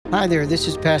Hi there, this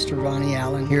is Pastor Ronnie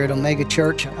Allen here at Omega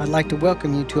Church. I'd like to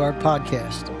welcome you to our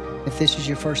podcast. If this is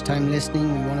your first time listening,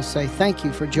 we want to say thank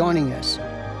you for joining us.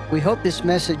 We hope this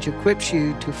message equips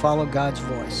you to follow God's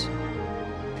voice.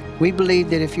 We believe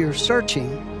that if you're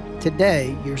searching,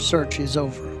 today your search is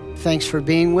over. Thanks for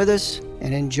being with us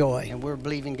and enjoy. And we're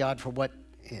believing God for what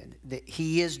that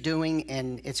He is doing,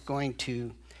 and it's going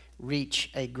to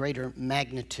reach a greater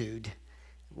magnitude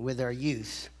with our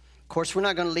youth. Of course, we're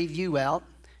not going to leave you out.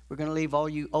 We're going to leave all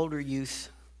you older youth.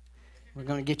 We're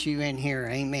going to get you in here.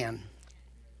 Amen.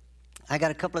 I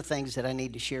got a couple of things that I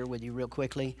need to share with you real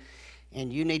quickly,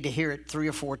 and you need to hear it 3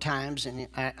 or 4 times. And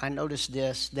I noticed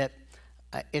this, that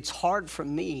it's hard for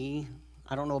me.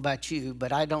 I don't know about you,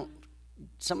 but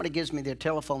somebody gives me their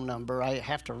telephone number, I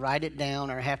have to write it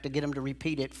down or I have to get them to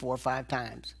repeat it 4 or 5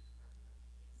 times.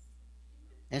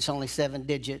 It's only 7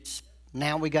 digits.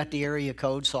 Now we got the area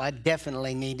code, so I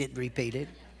definitely need it repeated.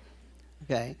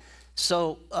 Okay,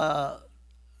 so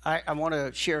I want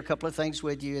to share a couple of things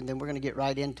with you, and then we're going to get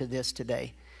right into this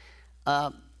today.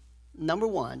 Number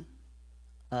one,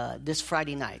 this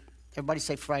Friday night. Everybody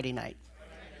say Friday night.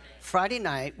 Friday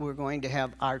night, we're going to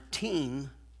have our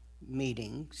team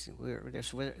meetings.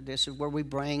 This is where we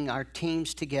bring our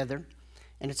teams together,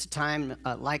 and it's a time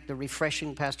like the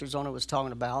refreshing Pastor Zona was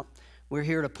talking about. We're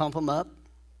here to pump them up.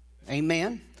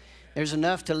 Amen. There's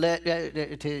enough to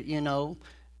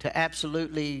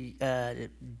absolutely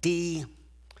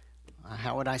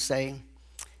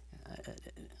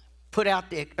put out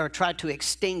or try to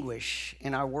extinguish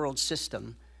in our world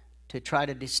system, to try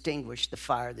to distinguish the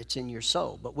fire that's in your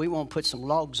soul. But we won't put some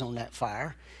logs on that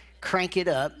fire, crank it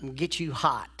up, and get you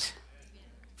hot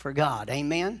for God.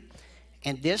 Amen?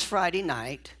 And this Friday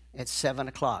night at 7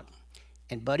 o'clock,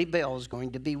 and Buddy Bell is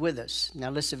going to be with us.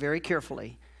 Now listen very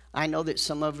carefully. I know that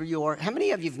some of you are. How many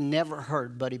of you have never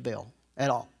heard Buddy Bell at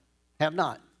all? Have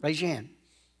not? Raise your hand.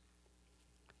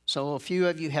 So a few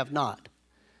of you have not.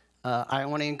 I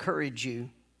want to encourage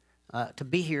you to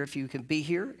be here if you can be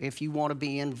here. If you want to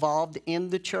be involved in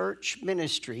the church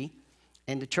ministry,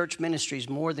 and the church ministry is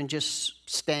more than just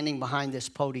standing behind this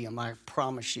podium, I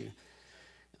promise you.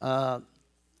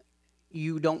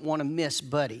 You don't want to miss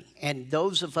Buddy. And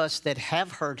those of us that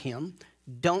have heard him,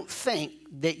 don't think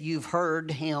that you've heard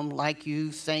him like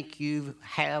you think you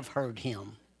have heard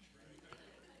him.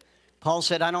 Paul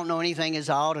said, I don't know anything as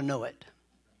I ought to know it.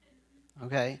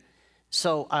 Okay?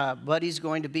 So Buddy's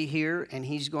going to be here, and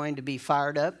he's going to be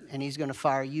fired up, and he's going to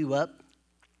fire you up.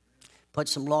 Put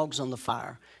some logs on the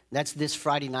fire. That's this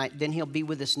Friday night. Then he'll be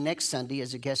with us next Sunday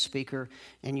as a guest speaker,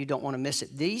 and you don't want to miss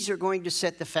it. These are going to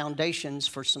set the foundations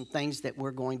for some things that we're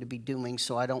going to be doing,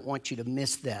 so I don't want you to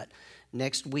miss that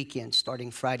next weekend, starting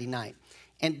Friday night.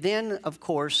 And then, of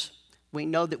course, we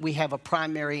know that we have a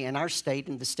primary in our state,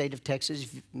 in the state of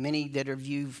Texas. Many that are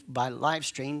viewed by live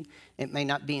stream, it may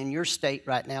not be in your state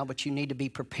right now, but you need to be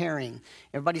preparing.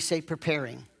 Everybody say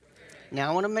preparing.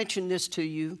 Now, I want to mention this to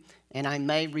you, and I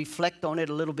may reflect on it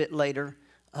a little bit later,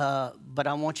 but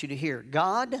I want you to hear.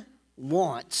 God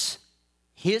wants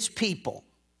His people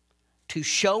to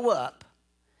show up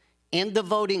in the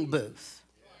voting booth.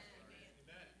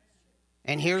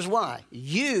 And here's why.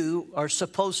 You are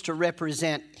supposed to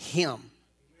represent Him.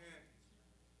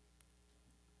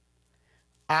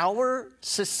 Our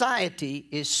society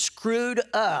is screwed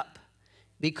up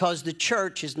because the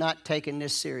church is not taking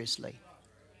this seriously.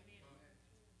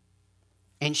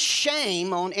 And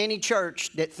shame on any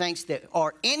church that thinks that,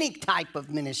 or any type of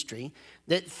ministry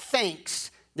that thinks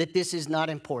that this is not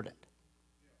important.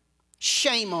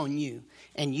 Shame on you.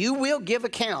 And you will give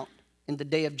account in the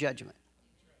day of judgment.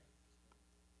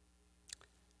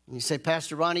 You say,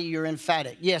 Pastor Ronnie, you're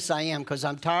emphatic. Yes, I am, because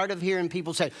I'm tired of hearing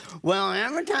people say, well,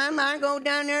 every time I go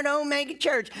down there to Omega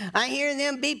Church, I hear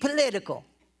them be political.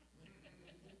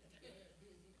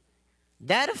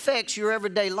 That affects your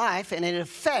everyday life, and it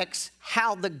affects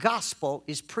how the gospel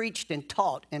is preached and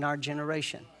taught in our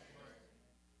generation.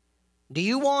 Do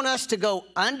you want us to go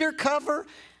undercover?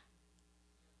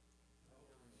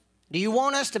 Do you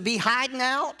want us to be hiding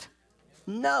out?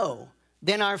 No.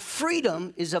 Then our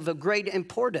freedom is of a great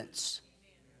importance.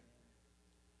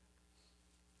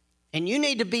 And you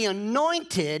need to be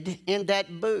anointed in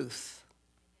that booth.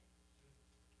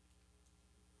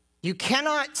 You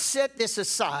cannot set this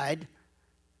aside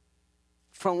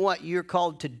from what you're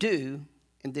called to do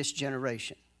in this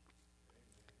generation.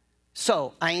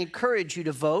 So I encourage you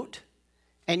to vote,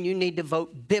 and you need to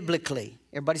vote biblically.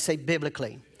 Everybody say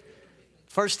biblically.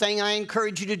 First thing I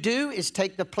encourage you to do is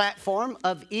take the platform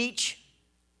of each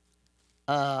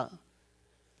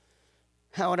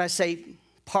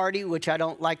party, which I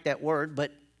don't like that word,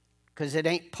 but because it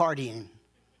ain't partying.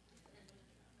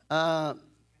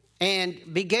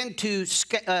 and begin to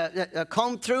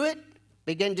comb through it,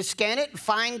 begin to scan it, and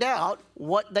find out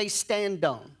what they stand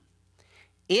on.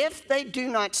 If they do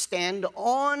not stand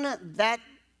on that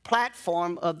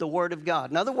platform of the Word of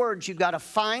God, in other words, you've got to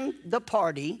find the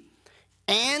party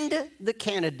and the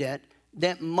candidate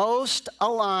that most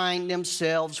align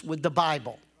themselves with the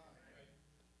Bible.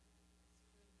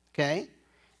 Okay?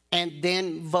 And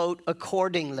then vote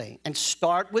accordingly. And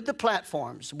start with the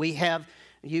platforms.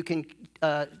 You can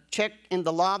check in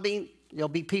the lobby. There'll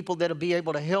be people that'll be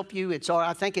able to help you.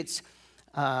 I think it's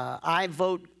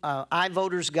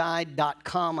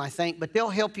iVotersGuide.com, I think. But they'll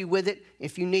help you with it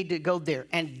if you need to go there.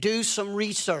 And do some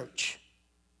research.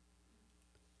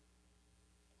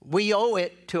 We owe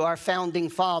it to our founding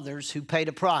fathers who paid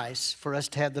a price for us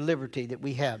to have the liberty that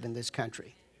we have in this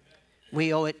country.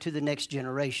 We owe it to the next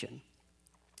generation.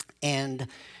 And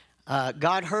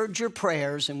God heard your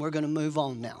prayers, and we're going to move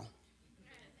on now.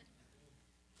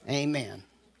 Amen.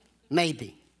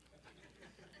 Maybe.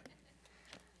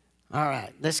 All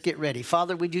right, let's get ready.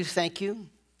 Father, we do thank you.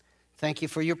 Thank you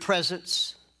for your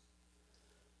presence.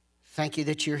 Thank you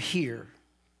that you're here.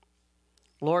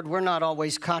 Lord, we're not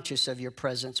always conscious of your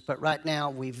presence, but right now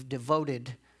we've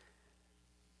devoted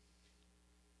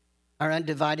our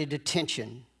undivided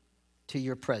attention to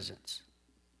your presence.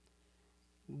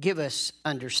 Give us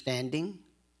understanding.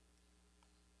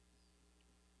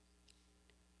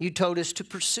 You told us to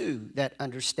pursue that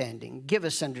understanding. Give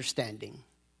us understanding.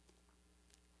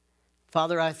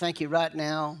 Father, I thank you right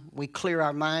now. We clear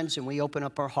our minds and we open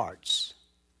up our hearts.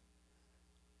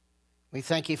 We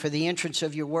thank you for the entrance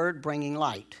of your word bringing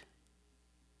light.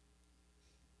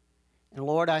 And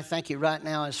Lord, I thank you right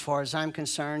now, as far as I'm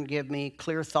concerned, give me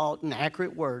clear thought and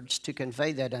accurate words to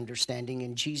convey that understanding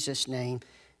in Jesus' name.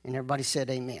 And everybody said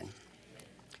amen.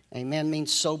 Amen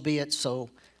means so be it. So,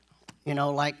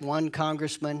 like one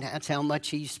congressman, that's how much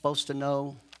he's supposed to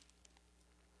know.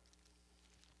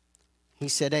 He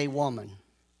said, a woman.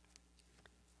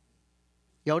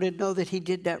 Y'all didn't know that he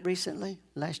did that recently,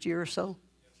 last year or so?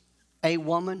 A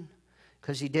woman,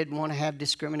 because he didn't want to have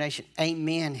discrimination. A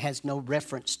man has no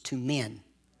reference to men.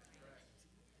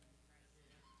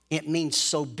 It means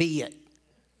so be it.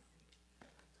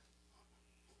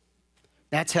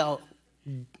 That's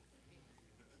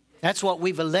what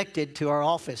we've elected to our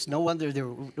office. No wonder the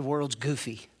world's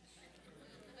goofy.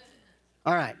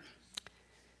 All right.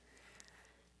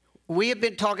 We have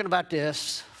been talking about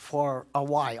this for a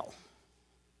while.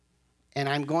 And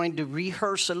I'm going to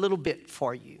rehearse a little bit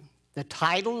for you. The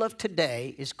title of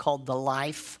today is called The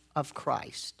Life of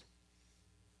Christ.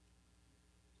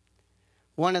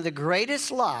 One of the greatest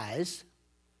lies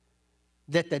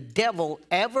that the devil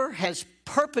ever has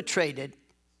perpetrated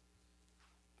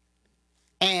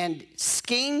and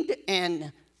schemed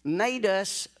and made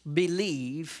us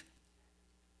believe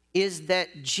is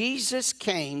that Jesus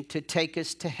came to take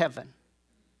us to heaven.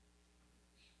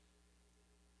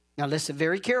 Now listen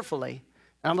very carefully.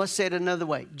 I'm going to say it another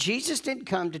way. Jesus didn't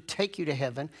come to take you to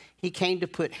heaven. He came to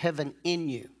put heaven in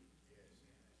you.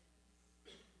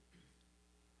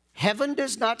 Heaven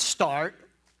does not start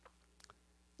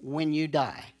when you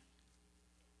die.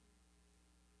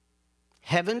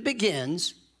 Heaven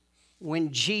begins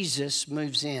when Jesus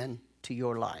moves in to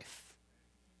your life.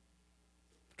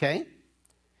 Okay?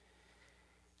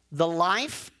 The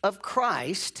life of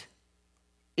Christ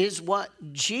is what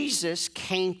Jesus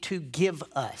came to give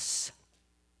us.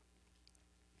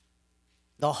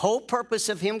 The whole purpose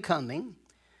of him coming,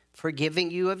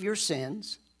 forgiving you of your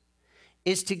sins,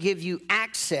 is to give you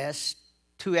access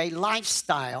to a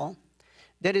lifestyle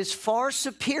that is far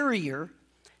superior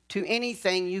to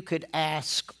anything you could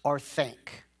ask or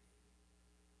think.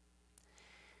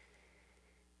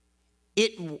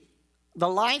 The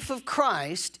life of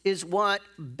Christ is what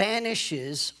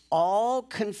banishes all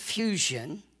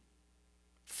confusion,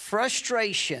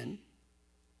 frustration,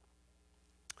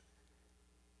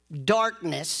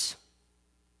 darkness,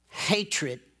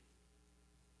 hatred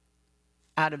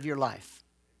out of your life.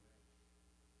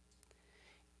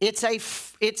 It's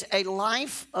a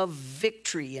life of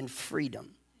victory and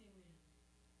freedom.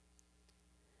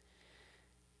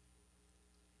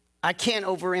 I can't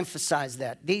overemphasize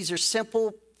that. These are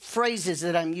simple phrases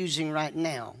that I'm using right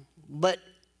now. But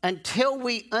until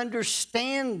we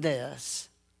understand this,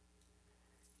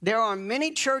 there are many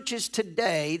churches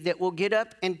today that will get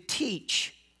up and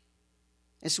teach.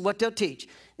 This is what they'll teach.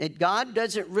 That God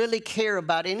doesn't really care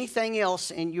about anything else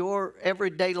in your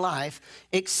everyday life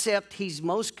except he's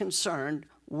most concerned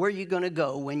where you're going to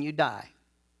go when you die.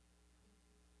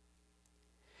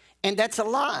 And that's a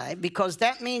lie, because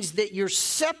that means that you're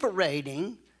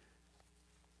separating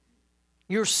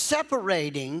You're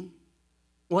separating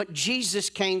what Jesus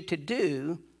came to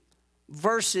do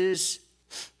versus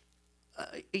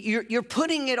you're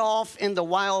putting it off in the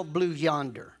wild blue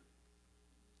yonder.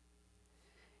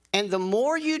 And the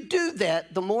more you do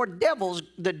that, the more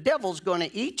the devil's going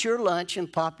to eat your lunch and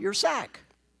pop your sack.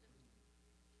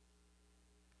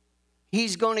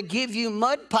 He's going to give you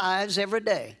mud pies every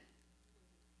day.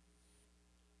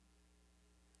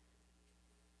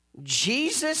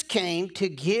 Jesus came to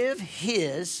give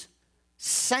his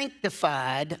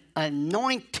sanctified,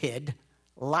 anointed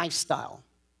lifestyle.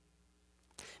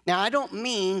 Now, I don't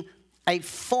mean a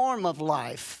form of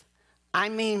life. I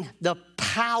mean the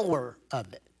power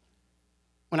of it.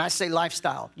 When I say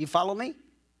lifestyle, you follow me?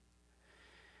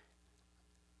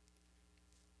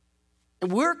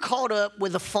 We're caught up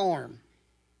with a form,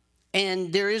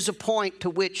 and there is a point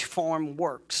to which form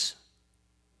works.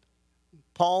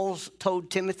 Paul told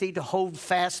Timothy to hold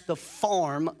fast the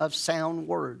form of sound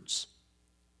words.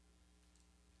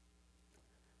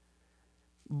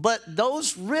 But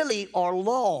those really are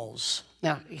laws.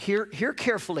 Now, hear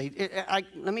carefully.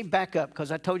 Let me back up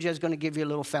because I told you I was going to give you a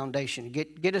little foundation.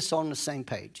 Get us on the same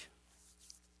page.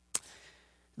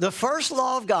 The first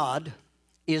law of God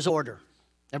is order.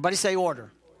 Everybody say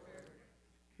order.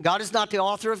 God is not the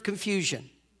author of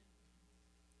confusion.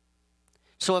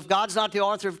 So if God's not the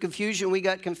author of confusion, we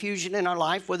got confusion in our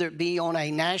life, whether it be on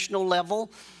a national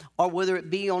level or whether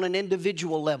it be on an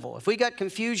individual level. If we got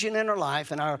confusion in our life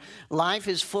and our life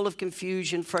is full of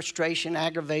confusion, frustration,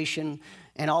 aggravation,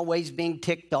 and always being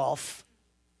ticked off,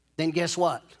 then guess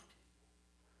what?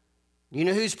 You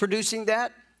know who's producing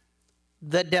that?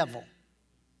 The devil.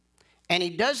 And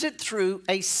he does it through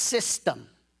a system.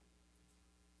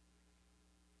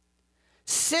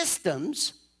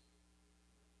 Systems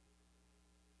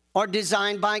are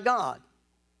designed by God.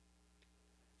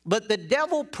 But the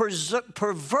devil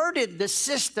perverted the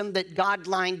system that God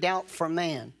lined out for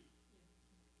man.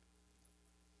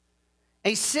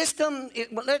 A system,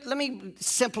 let me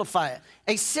simplify it.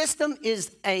 A system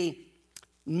is a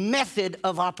method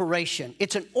of operation.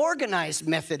 It's an organized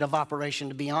method of operation,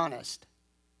 to be honest.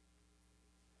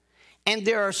 And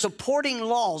there are supporting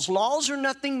laws. Laws are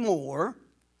nothing more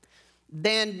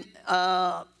than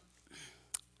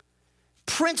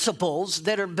principles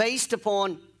that are based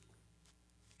upon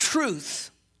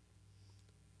truth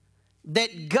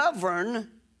that govern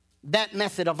that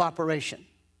method of operation.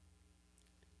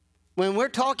 When we're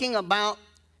talking about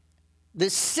the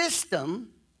system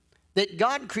that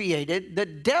God created, the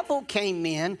devil came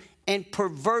in and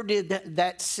perverted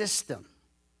that system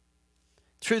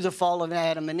through the fall of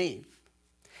Adam and Eve.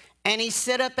 And he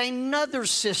set up another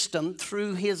system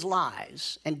through his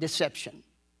lies and deception.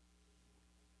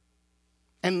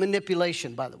 And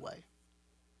manipulation, by the way.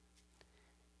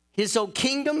 His old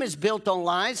kingdom is built on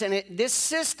lies, and this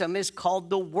system is called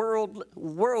the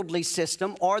worldly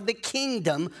system or the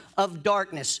kingdom of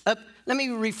darkness. Let me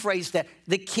rephrase that.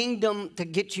 The kingdom, to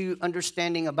get you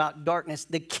understanding about darkness,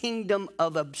 the kingdom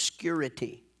of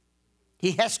obscurity.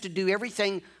 He has to do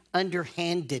everything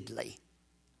underhandedly,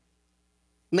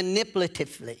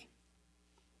 manipulatively,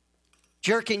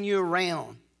 jerking you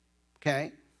around,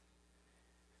 okay?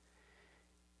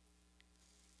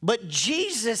 But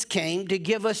Jesus came to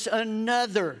give us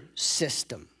another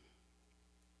system.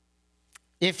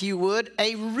 If you would,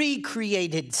 a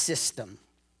recreated system.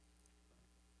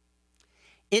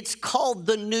 It's called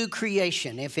the new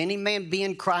creation. If any man be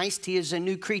in Christ, he is a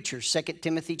new creature. 2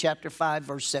 Timothy chapter 5,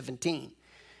 verse 17.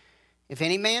 If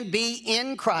any man be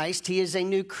in Christ, he is a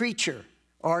new creature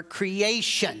or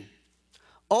creation.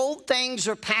 Old things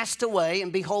are passed away,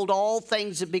 and behold, all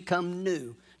things have become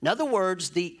new. In other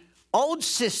words, the old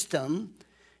system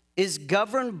is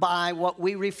governed by what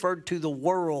we referred to the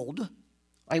world,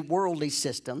 a worldly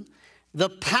system. The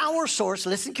power source,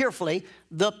 listen carefully,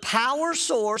 the power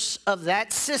source of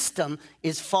that system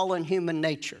is fallen human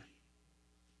nature.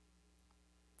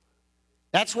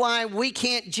 That's why we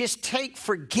can't just take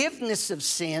forgiveness of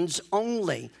sins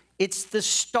only. It's the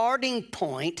starting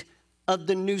point of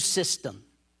the new system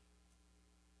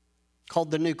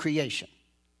called the new creation.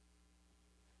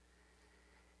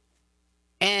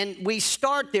 And we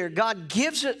start there. God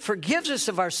forgives us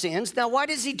of our sins. Now, why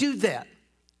does he do that?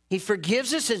 He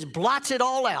forgives us and blots it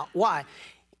all out. Why?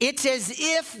 It's as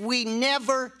if we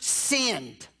never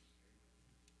sinned.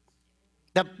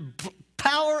 The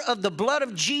power of the blood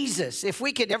of Jesus, if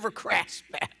we could ever grasp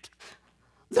that.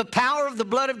 The power of the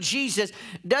blood of Jesus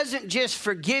doesn't just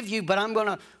forgive you, but I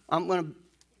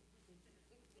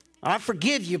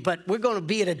forgive you, but we're going to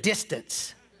be at a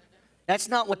distance. That's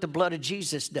not what the blood of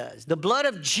Jesus does. The blood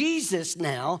of Jesus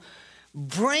now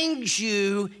brings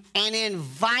you and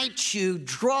invites you,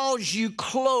 draws you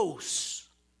close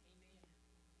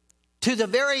to the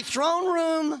very throne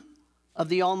room of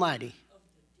the Almighty.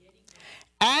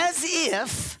 As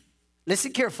if,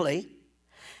 listen carefully,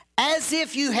 as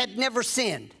if you had never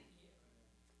sinned.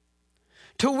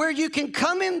 To where you can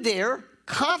come in there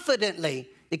confidently.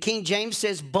 The King James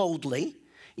says boldly.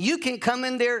 You can come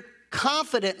in there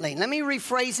confidently. Let me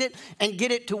rephrase it and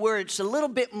get it to where it's a little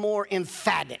bit more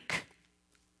emphatic.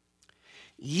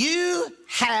 You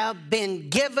have been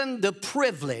given the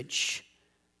privilege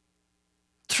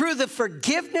through the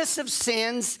forgiveness of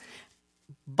sins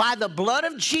by the blood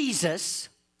of Jesus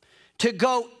to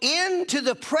go into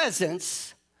the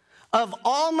presence of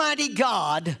Almighty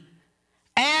God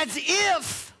as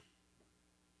if,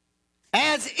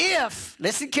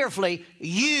 listen carefully,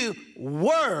 you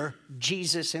were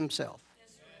Jesus himself.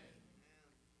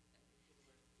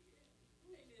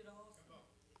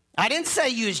 I didn't say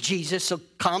you was Jesus, so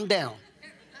calm down.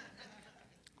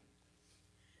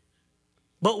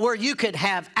 But where you could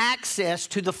have access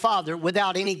to the Father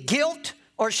without any guilt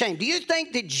or shame. Do you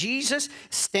think that Jesus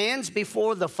stands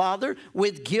before the Father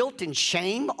with guilt and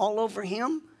shame all over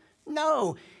him?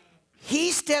 No.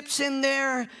 He steps in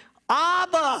there,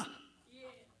 Abba,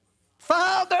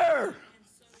 Father,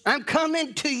 I'm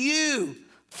coming to you.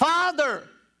 Father.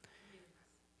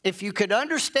 If you could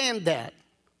understand that,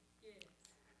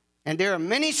 and there are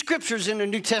many scriptures in the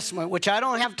New Testament which I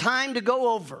don't have time to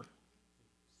go over,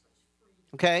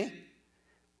 okay?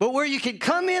 But where you could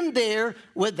come in there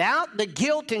without the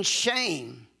guilt and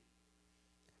shame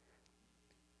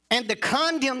and the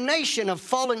condemnation of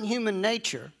fallen human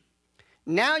nature,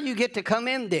 now you get to come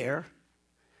in there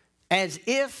as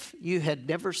if you had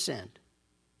never sinned.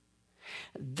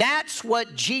 That's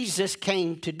what Jesus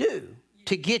came to do,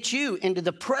 to get you into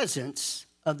the presence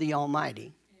of the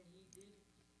Almighty.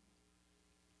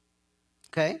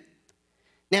 Okay?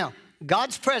 Now,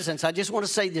 God's presence, I just want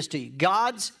to say this to you.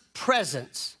 God's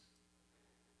presence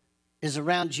is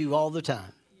around you all the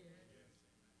time.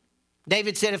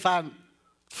 David said, if I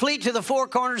flee to the four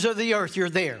corners of the earth, you're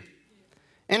there.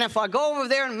 And if I go over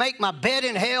there and make my bed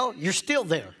in hell, you're still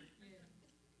there.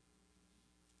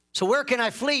 So where can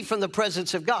I flee from the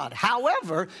presence of God?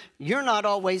 However, you're not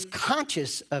always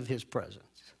conscious of his presence.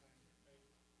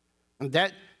 And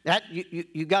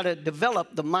you got to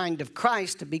develop the mind of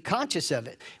Christ to be conscious of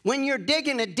it. When you're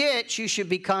digging a ditch, you should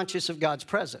be conscious of God's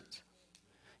presence.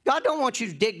 God don't want you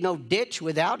to dig no ditch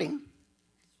without him.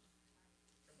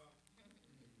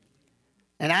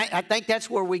 And I think that's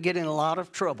where we get in a lot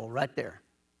of trouble right there.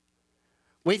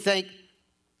 We think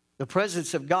the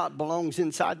presence of God belongs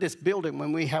inside this building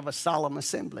when we have a solemn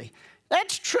assembly.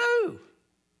 That's true.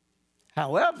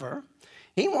 However,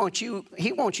 he wants you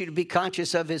to be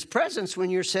conscious of his presence when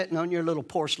you're sitting on your little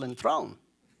porcelain throne.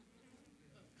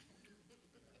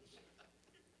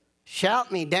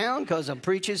 Shout me down because I'm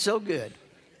preaching so good.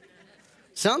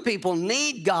 Some people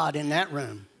need God in that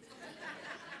room.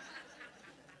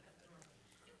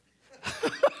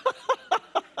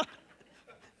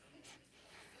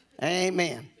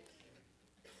 Amen.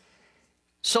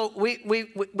 So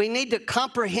we need to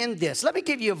comprehend this. Let me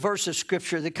give you a verse of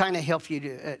scripture that kind of helps you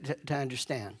to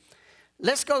understand.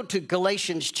 Let's go to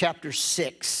Galatians chapter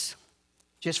 6,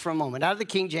 just for a moment, out of the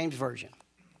King James Version.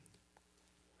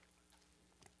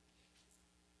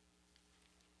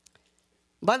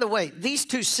 By the way, these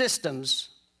two systems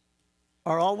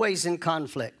are always in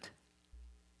conflict.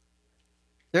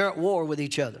 They're at war with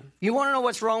each other. You want to know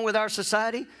what's wrong with our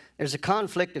society? There's a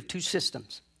conflict of two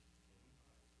systems.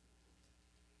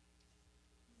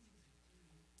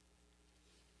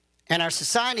 And our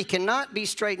society cannot be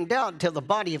straightened out until the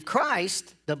body of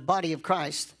Christ, the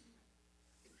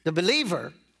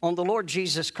believer on the Lord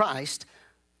Jesus Christ,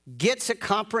 gets a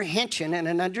comprehension and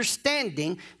an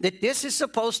understanding that this is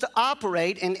supposed to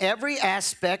operate in every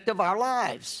aspect of our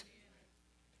lives.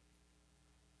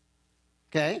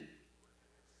 Okay?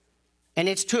 And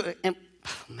it's true. Oh,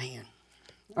 man.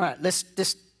 All right, let's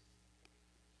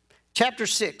chapter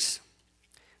 6,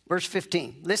 verse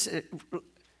 15. Listen.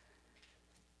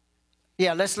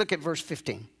 Yeah, let's look at verse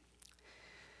 15.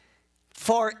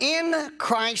 For in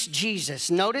Christ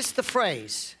Jesus, notice the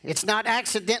phrase. It's not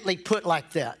accidentally put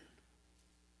like that.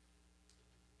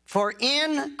 For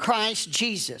in Christ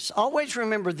Jesus. Always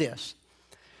remember this.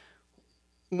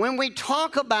 When we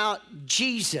talk about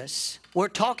Jesus, we're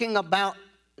talking about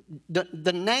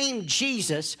the name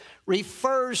Jesus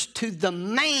refers to the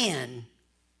man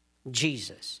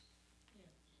Jesus.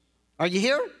 Are you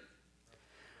here?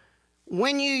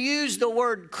 When you use the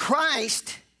word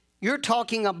Christ, you're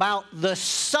talking about the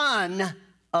Son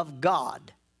of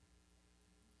God.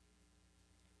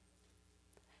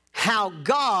 how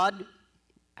God,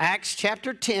 Acts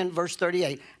chapter 10, verse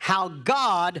 38, how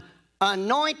God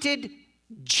anointed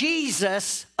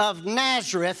Jesus of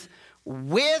Nazareth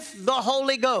with the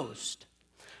Holy Ghost,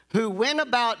 who went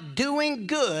about doing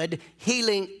good,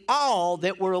 healing all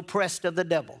that were oppressed of the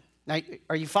devil. Now,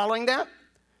 are you following that?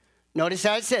 Notice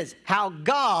how it says, how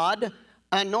God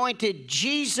anointed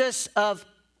Jesus of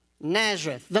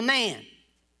Nazareth, the man.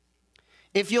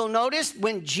 If you'll notice,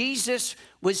 when Jesus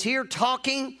was here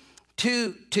talking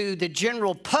to the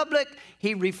general public,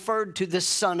 he referred to the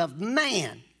Son of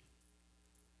Man.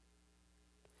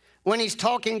 When he's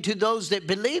talking to those that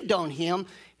believed on him,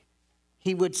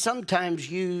 he would sometimes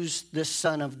use the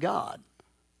Son of God.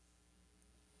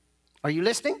 Are you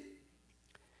listening?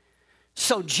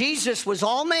 So Jesus was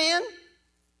all man,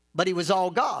 but he was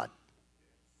all God.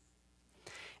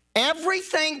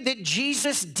 Everything that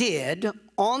Jesus did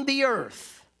on the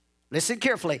earth, listen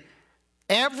carefully,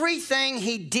 everything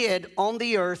he did on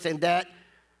the earth, and that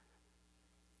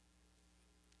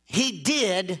he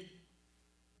did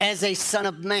as a Son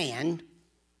of Man.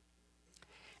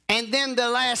 And then the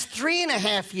last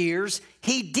 3.5 years,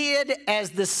 he did as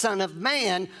the Son of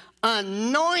Man,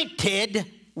 anointed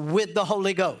with the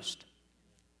Holy Ghost.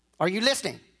 Are you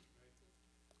listening?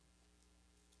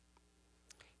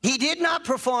 He did not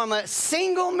perform a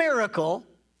single miracle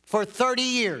for 30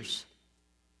 years.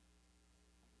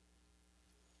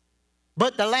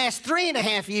 But the last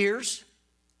 3.5 years,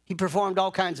 he performed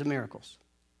all kinds of miracles.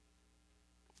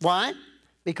 Why?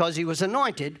 Because he was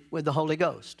anointed with the Holy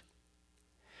Ghost.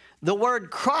 The word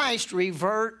Christ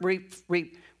refers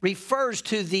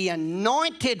to the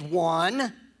anointed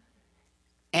one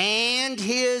and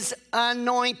his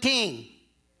anointing.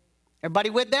 Everybody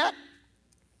with that?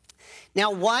 Now,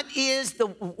 what is the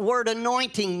word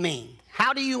anointing mean?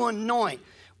 How do you anoint?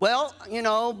 Well, you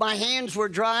know, my hands were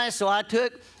dry, so I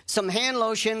took some hand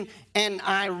lotion and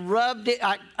I rubbed it.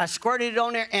 I squirted it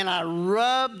on there and I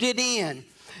rubbed it in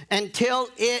until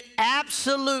it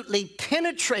absolutely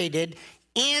penetrated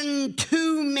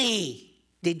into me.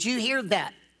 Did you hear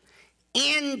that?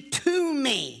 Into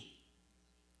me.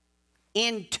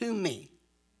 Into me.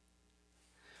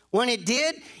 When it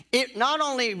did, it not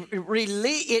only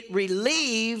relieved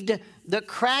the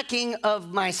cracking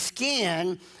of my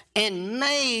skin and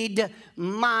made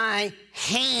my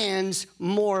hands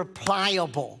more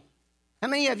pliable. How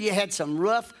many of you had some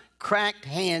rough, cracked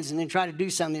hands and then tried to do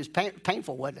something that was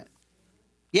painful, wasn't it?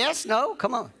 Yes? No?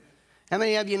 Come on. How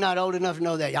many of you not old enough to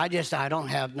know that? I don't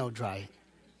have no dry.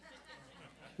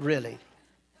 Really.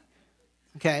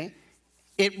 Okay?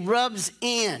 It rubs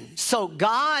in. So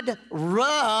God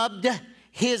rubbed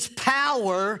his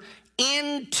power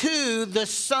into the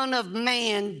Son of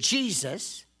Man,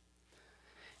 Jesus.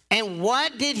 And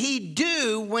what did he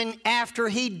do after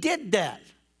he did that?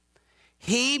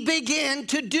 He began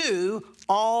to do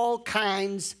all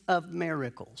kinds of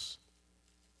miracles.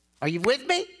 Are you with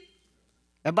me?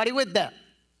 Everybody with that?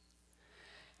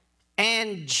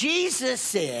 And Jesus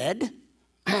said,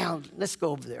 let's go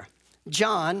over there.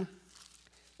 John,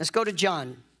 let's go to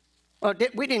John. Oh,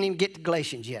 we didn't even get to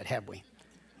Galatians yet, have we?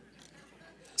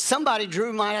 Somebody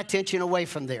drew my attention away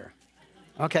from there.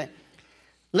 Okay.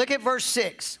 Look at verse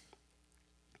 6.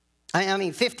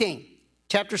 15.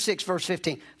 Chapter 6, verse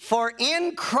 15. For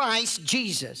in Christ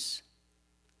Jesus,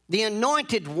 the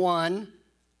anointed one,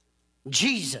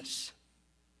 Jesus,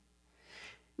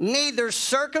 neither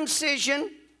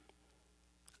circumcision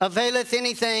availeth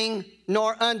anything,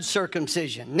 nor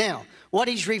uncircumcision. Now, what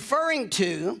he's referring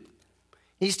to,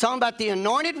 he's talking about the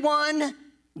anointed one,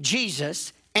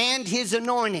 Jesus, and his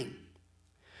anointing.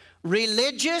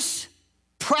 Religious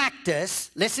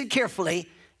practice, listen carefully,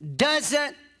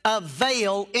 doesn't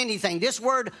avail anything. This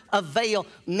word avail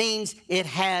means it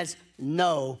has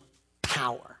no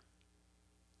power.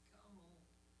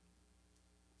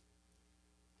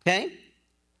 Okay?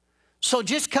 So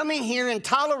just coming here and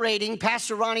tolerating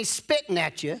Pastor Ronnie spitting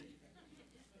at you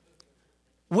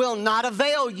will not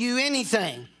avail you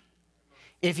anything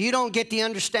if you don't get the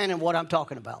understanding of what I'm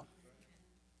talking about.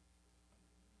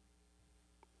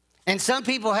 And some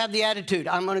people have the attitude,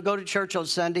 I'm going to go to church on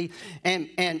Sunday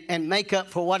and make up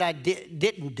for what I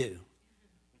didn't do.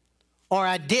 Or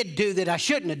I did do that I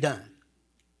shouldn't have done.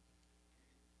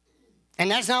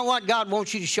 And that's not what God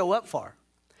wants you to show up for.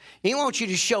 He wants you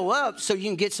to show up so you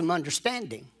can get some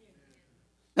understanding.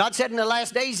 God said in the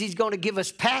last days he's going to give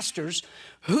us pastors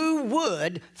who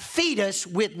would feed us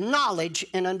with knowledge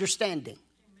and understanding.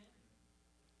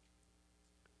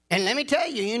 And let me tell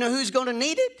you, you know who's going to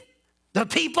need it? The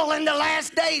people in the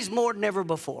last days more than ever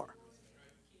before.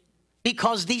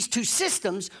 Because these two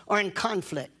systems are in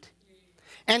conflict.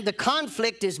 And the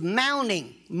conflict is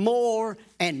mounting more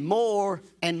and more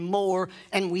and more.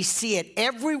 And we see it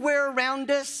everywhere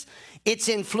around us. It's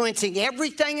influencing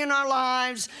everything in our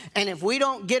lives. And if we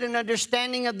don't get an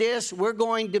understanding of this, we're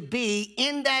going to be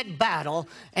in that battle.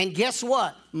 And guess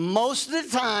what? Most of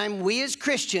the time, we as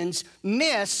Christians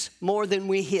miss more than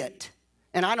we hit.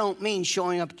 And I don't mean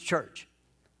showing up at church.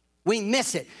 We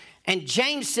miss it. And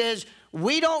James says,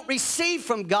 we don't receive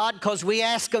from God because we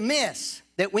ask amiss,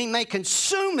 that we may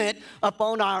consume it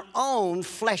upon our own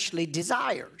fleshly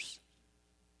desires.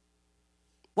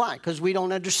 Why? Because we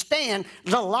don't understand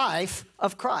the life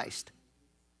of Christ.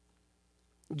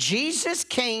 Jesus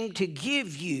came to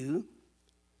give you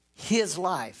his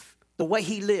life, the way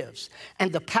he lives,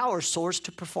 and the power source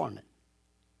to perform it.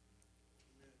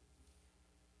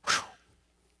 Whew.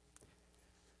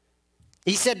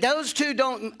 He said those two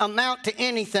don't amount to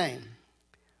anything.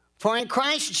 For in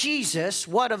Christ Jesus,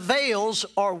 what avails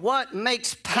or what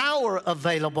makes power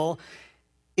available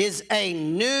is a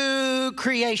new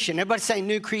creation. Everybody say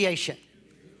new creation.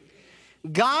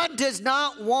 God does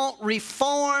not want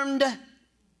reformed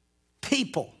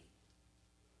people.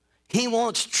 He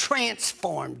wants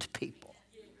transformed people.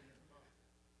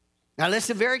 Now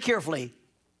listen very carefully.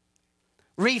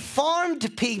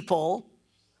 Reformed people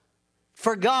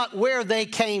forgot where they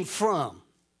came from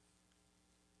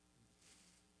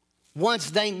once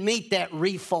they meet that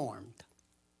reformed.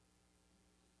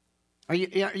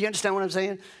 You understand what I'm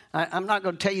saying? I'm not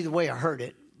going to tell you the way I heard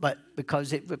it, but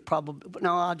because it would probably,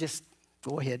 no, I'll just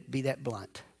go ahead, be that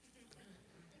blunt.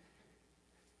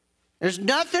 There's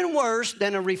nothing worse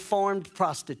than a reformed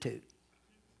prostitute.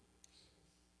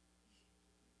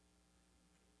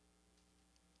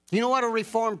 You know what a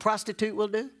reformed prostitute will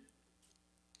do?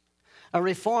 A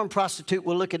reformed prostitute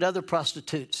will look at other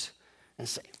prostitutes and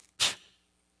say,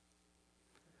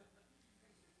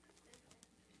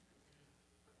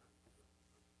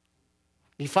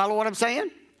 you follow what I'm saying?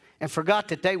 And forgot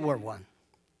that they were one.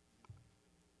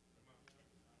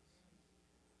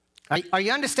 Are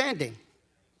you understanding?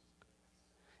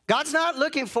 God's not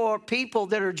looking for people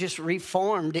that are just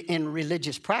reformed in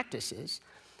religious practices.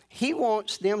 He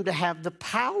wants them to have the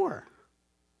power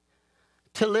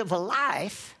to live a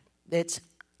life that's,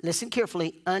 listen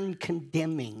carefully,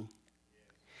 uncondemning.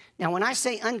 Now, when I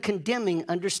say uncondemning,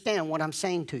 understand what I'm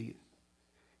saying to you.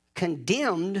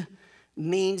 Condemned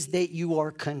means that you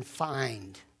are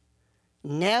confined,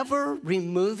 never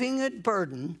removing a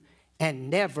burden and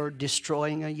never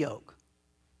destroying a yoke.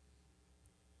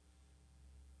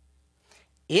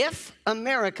 If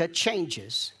America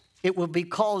changes, it will be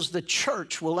because the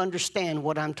church will understand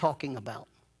what I'm talking about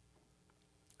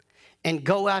and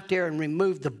go out there and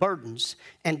remove the burdens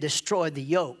and destroy the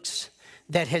yokes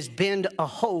that has been a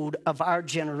hold of our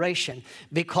generation,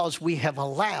 because we have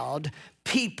allowed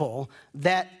people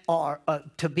that are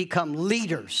to become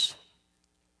leaders.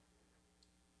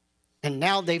 And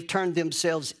now they've turned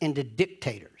themselves into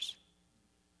dictators.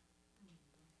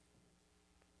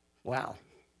 Wow,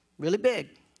 really big.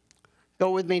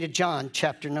 Go with me to John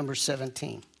chapter number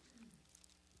 17.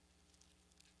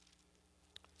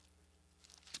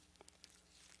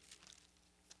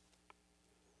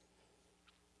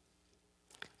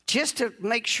 Just to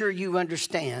make sure you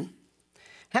understand,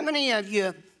 how many of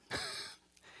you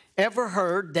ever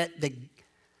heard that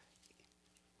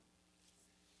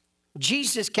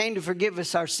Jesus came to forgive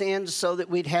us our sins so that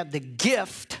we'd have the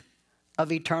gift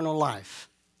of eternal life?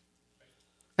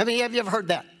 How many of you ever heard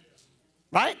that?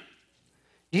 Right?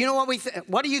 Do you know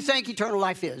what do you think eternal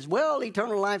life is? Well,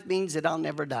 eternal life means that I'll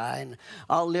never die and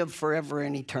I'll live forever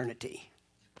in eternity.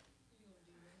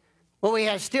 Well,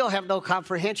 we still have no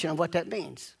comprehension of what that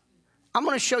means. I'm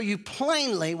going to show you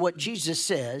plainly what Jesus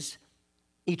says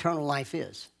eternal life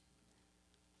is.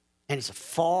 And it's a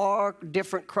far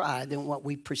different cry than what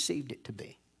we perceived it to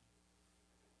be.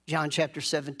 John chapter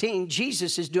 17,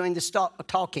 Jesus is doing the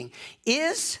talking.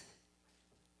 Is,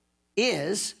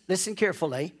 listen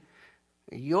carefully,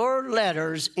 your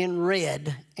letters in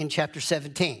red in chapter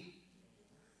 17.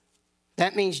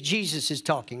 That means Jesus is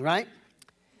talking, right?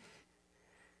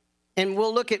 And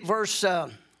we'll look at verse,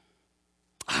 well,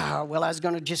 I was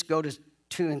going to just go to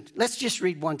 2, and let's just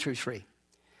read 1 through 3.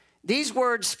 These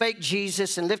words spake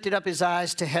Jesus and lifted up his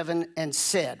eyes to heaven and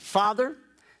said, Father,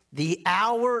 the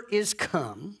hour is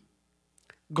come.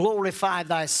 Glorify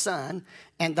thy Son,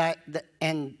 and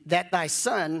that thy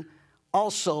Son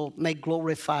also may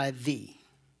glorify thee.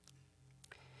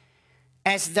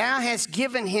 As thou hast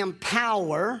given him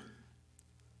power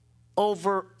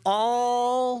over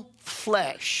all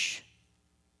flesh.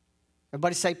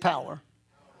 Everybody say power.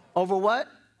 Over what?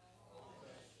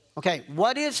 Okay,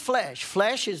 what is flesh?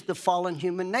 Flesh is the fallen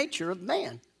human nature of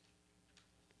man.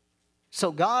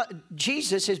 So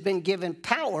Jesus has been given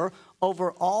power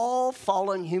over all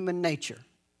fallen human nature,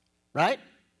 right?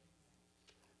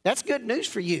 That's good news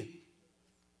for you.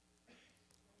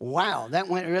 Wow, that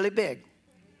went really big.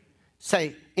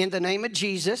 Say, in the name of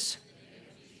Jesus,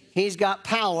 he's got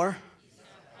power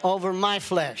over my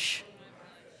flesh.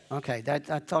 Okay,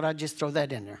 I thought I'd just throw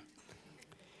that in there.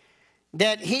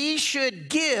 That he should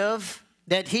give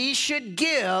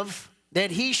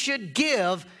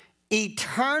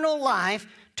eternal life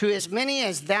to as many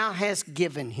as thou hast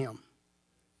given him.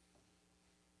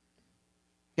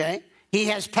 Okay? He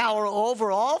has power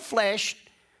over all flesh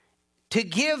to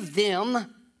give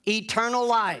them eternal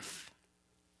life.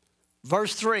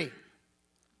 Verse 3.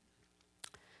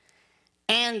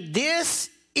 And this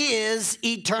is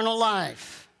eternal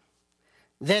life,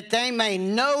 that they may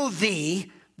know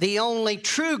thee, the only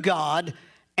true God,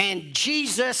 and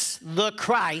Jesus the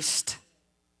Christ,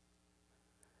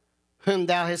 whom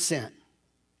thou hast sent.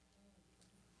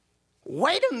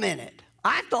 Wait a minute.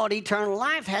 I thought eternal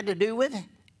life had to do with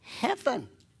heaven.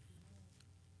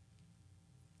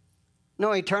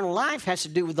 No, eternal life has to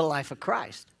do with the life of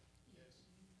Christ.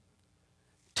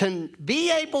 To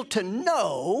be able to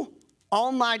know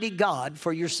Almighty God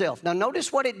for yourself. Now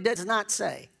notice what it does not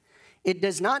say. It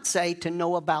does not say to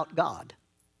know about God.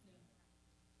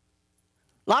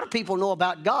 A lot of people know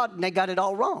about God and they got it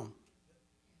all wrong.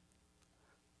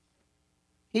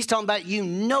 He's talking about you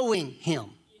knowing him.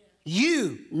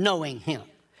 You knowing him.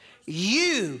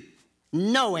 You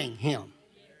knowing him.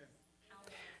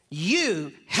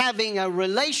 You having a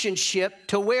relationship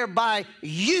to whereby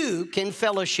you can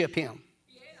fellowship him.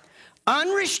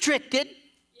 Unrestricted,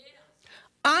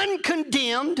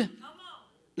 uncondemned,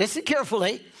 listen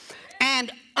carefully,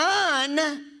 and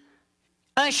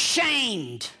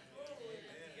unashamed.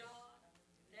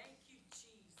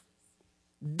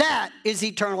 That is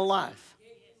eternal life.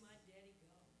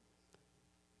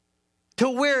 To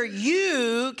where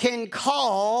you can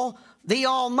call the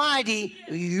Almighty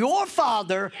your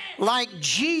Father like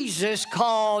Jesus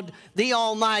called the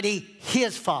Almighty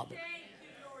his Father.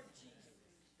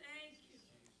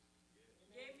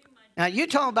 Now you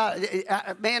talking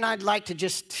about, man, I'd like to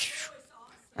just,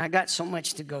 I got so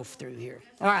much to go through here.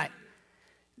 All right.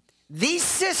 These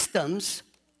systems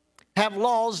have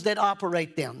laws that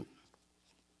operate them.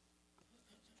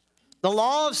 The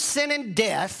law of sin and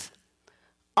death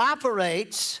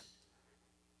operates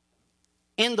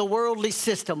in the worldly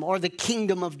system or the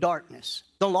kingdom of darkness.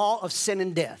 The law of sin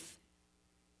and death.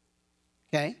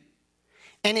 Okay?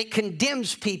 And it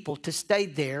condemns people to stay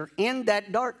there in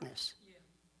that darkness.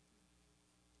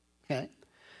 Okay?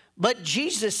 But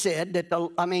Jesus said that,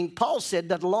 Paul said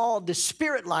that the law of the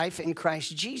spirit life in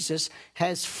Christ Jesus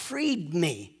has freed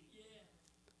me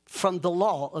from the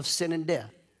law of sin and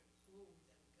death.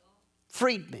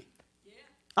 Freed me.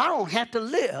 I don't have to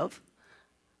live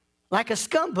like a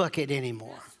scumbucket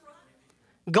anymore.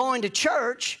 Going to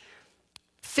church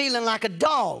feeling like a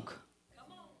dog.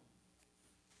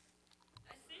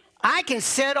 I can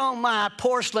sit on my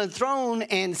porcelain throne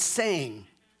and sing.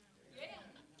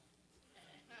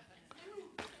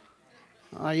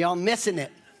 Are y'all missing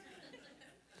it?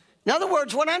 In other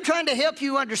words, what I'm trying to help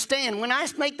you understand, when I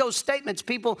make those statements,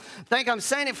 people think I'm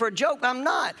saying it for a joke. I'm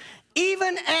not.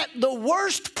 Even at the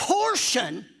worst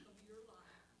portion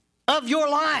of your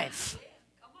life,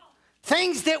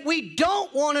 things that we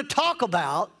don't want to talk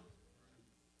about,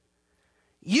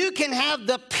 you can have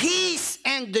the peace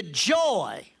and the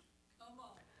joy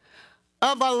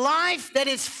of a life that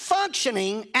is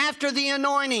functioning after the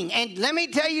anointing. And let me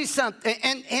tell you something,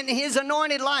 and his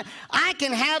anointed life, I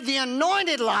can have the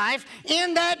anointed life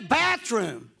in that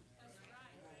bathroom.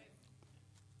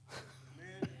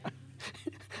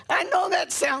 I know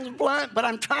that sounds blunt, but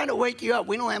I'm trying to wake you up.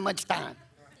 We don't have much time.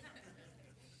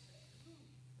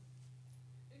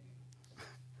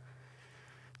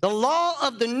 The law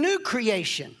of the new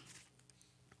creation,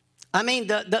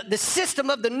 the system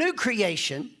of the new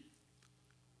creation,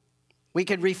 we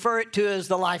could refer it to as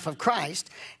the life of Christ,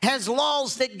 has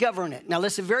laws that govern it. Now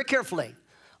listen very carefully.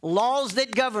 Laws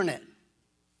that govern it.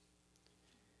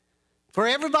 For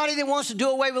everybody that wants to do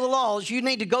away with the laws, you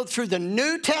need to go through the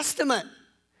New Testament.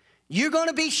 You're going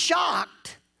to be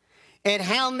shocked at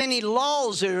how many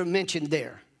laws are mentioned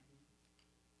there.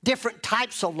 Different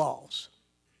types of laws.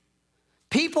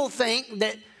 People think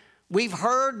that we've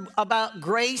heard about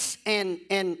grace and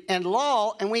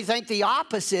law, and we think the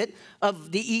opposite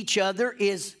of each other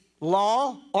is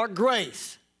law or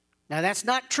grace. Now, that's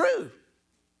not true.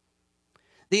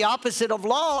 The opposite of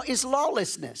law is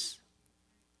lawlessness.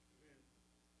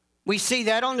 We see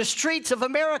that on the streets of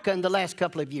America in the last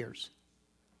couple of years.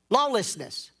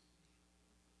 Lawlessness.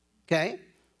 Okay?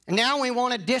 And now we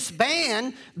want to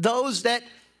disband those that,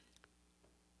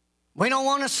 we don't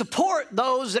want to support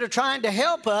those that are trying to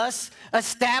help us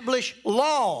establish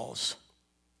laws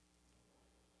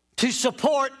to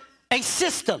support a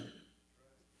system.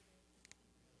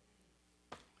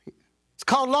 It's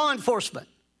called law enforcement.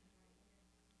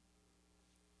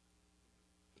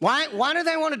 Why do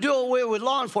they want to do away with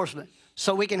law enforcement?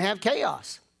 So we can have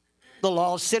chaos. The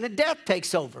law of sin and death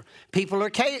takes over. People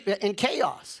are in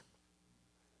chaos.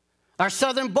 Our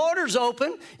southern border's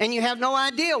open, and you have no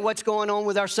idea what's going on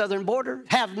with our southern border.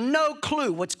 Have no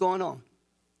clue what's going on.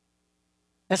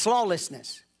 That's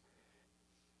lawlessness.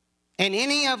 And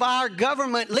any of our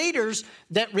government leaders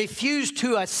that refuse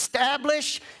to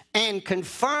establish and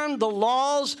confirm the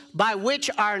laws by which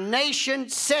our nation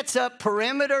sets up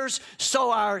perimeters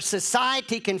so our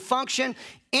society can function,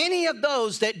 any of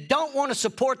those that don't want to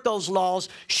support those laws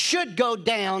should go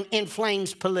down in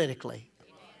flames politically.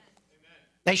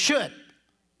 They should.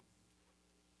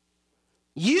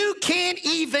 You can't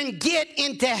even get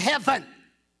into heaven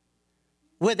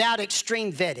without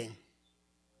extreme vetting.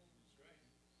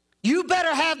 You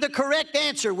better have the correct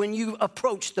answer when you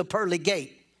approach the pearly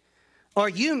gate, or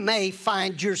you may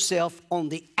find yourself on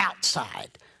the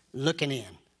outside looking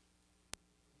in.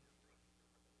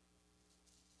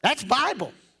 That's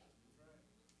Bible.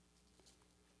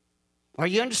 Are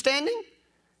you understanding?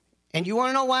 And you want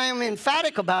to know why I'm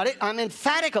emphatic about it? I'm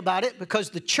emphatic about it because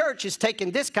the church has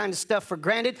taken this kind of stuff for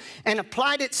granted and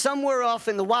applied it somewhere off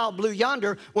in the wild blue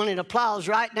yonder when it applies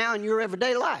right now in your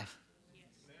everyday life.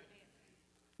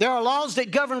 There are laws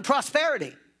that govern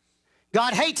prosperity.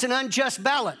 God hates an unjust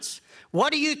balance.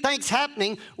 What do you think's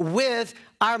happening with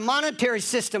our monetary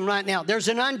system right now? There's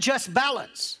an unjust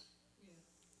balance.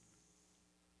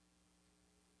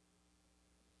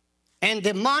 And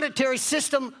the monetary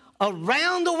system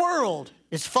around the world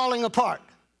is falling apart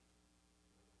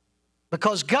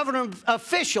because government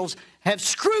officials have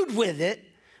screwed with it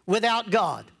without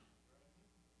God.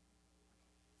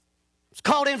 It's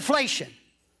called inflation.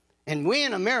 And we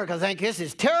in America think this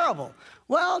is terrible.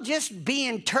 Well, just be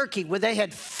in Turkey where they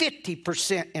had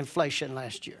 50% inflation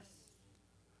last year.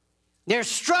 They're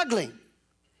struggling.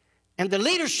 And the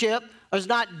leadership is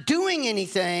not doing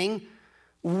anything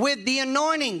with the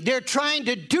anointing. They're trying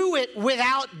to do it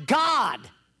without God.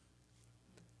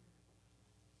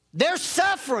 They're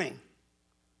suffering.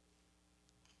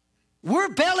 We're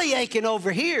belly aching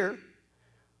over here,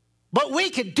 but we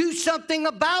could do something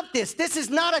about this. This is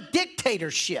not a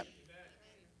dictatorship.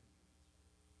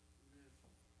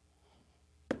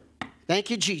 Thank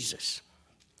you, Jesus.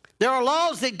 There are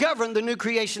laws that govern the new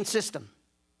creation system.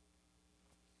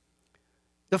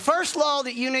 The first law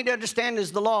that you need to understand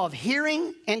is the law of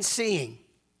hearing and seeing.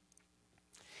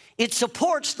 It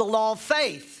supports the law of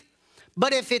faith,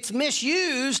 but if it's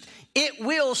misused, it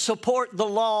will support the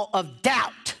law of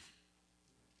doubt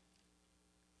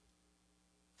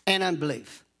and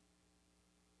unbelief.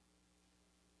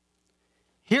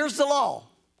 Here's the law.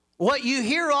 What you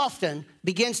hear often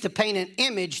begins to paint an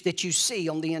image that you see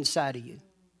on the inside of you.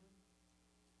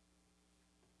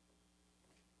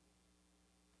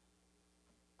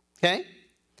 Okay?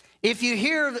 If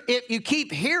you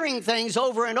keep hearing things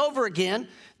over and over again,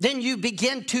 then you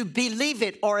begin to believe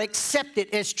it or accept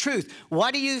it as truth.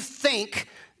 What do you think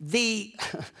the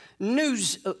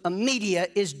news media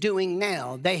is doing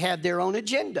now? They have their own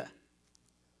agenda.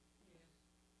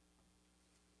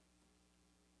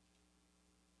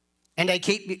 And they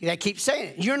keep saying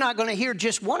it. You're not going to hear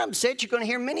just one of them say it. You're going to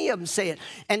hear many of them say it.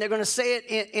 And they're going to say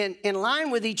it in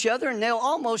line with each other, and they'll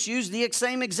almost use the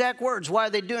same exact words. Why are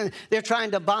they doing it? They're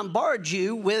trying to bombard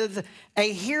you with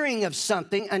a hearing of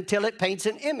something until it paints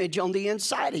an image on the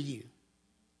inside of you.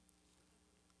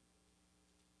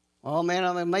 Oh, man,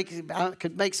 I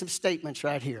could make some statements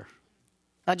right here.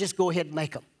 I'll just go ahead and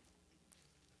make them.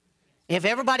 If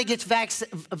everybody gets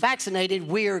vaccinated,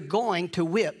 we are going to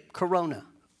whip Corona.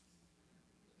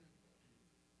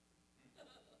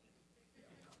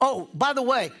 Oh, by the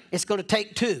way, it's going to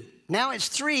take 2. Now it's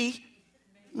 3.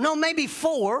 No, maybe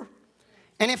 4.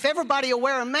 And if everybody will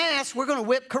wear a mask, we're going to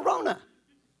whip Corona.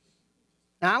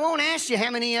 Now, I won't ask you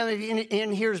how many of you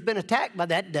in here has been attacked by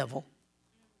that devil.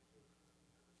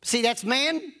 See, that's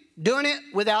man doing it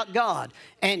without God.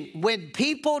 And when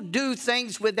people do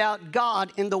things without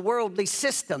God in the worldly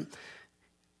system,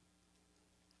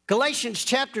 Galatians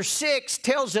chapter 6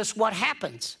 tells us what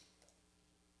happens.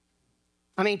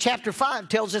 Chapter 5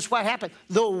 tells us what happened.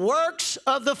 The works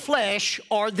of the flesh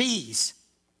are these.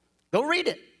 Go read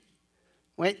it.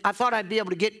 Wait, I thought I'd be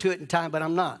able to get to it in time, but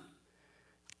I'm not.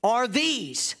 are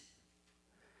these.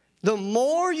 The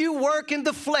more you work in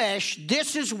the flesh,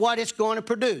 this is what it's going to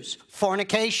produce.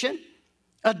 Fornication,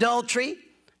 adultery,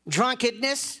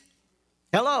 drunkenness,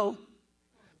 hello,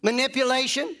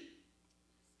 manipulation.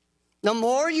 The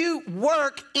more you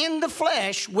work in the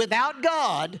flesh without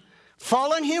God,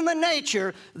 fallen human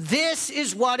nature, this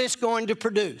is what it's going to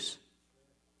produce.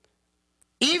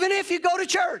 Even if you go to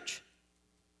church.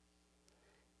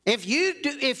 If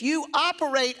you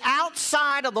operate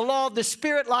outside of the law of the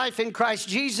Spirit life in Christ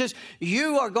Jesus,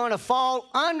 you are going to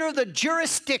fall under the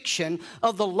jurisdiction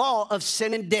of the law of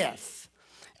sin and death.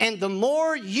 And the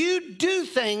more you do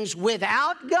things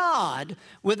without God,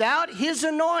 without His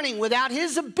anointing, without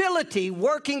His ability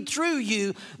working through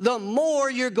you, the more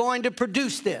you're going to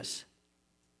produce this.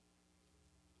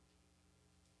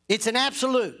 It's an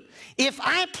absolute. If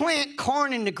I plant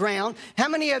corn in the ground, how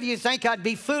many of you think I'd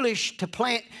be foolish to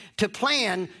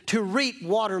plan to reap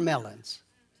watermelons?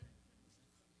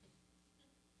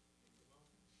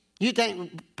 You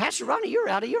think, Pastor Ronnie, you're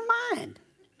out of your mind.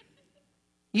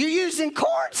 You're using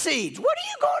corn seeds. What are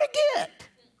you going to get?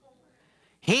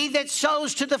 He that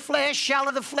sows to the flesh shall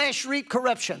of the flesh reap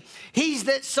corruption. He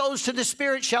that sows to the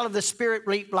Spirit shall of the Spirit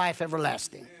reap life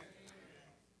everlasting.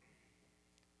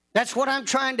 That's what I'm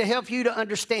trying to help you to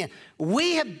understand.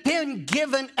 We have been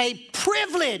given a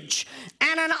privilege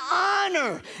and an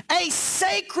honor, a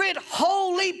sacred,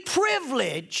 holy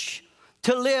privilege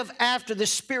to live after the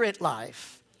Spirit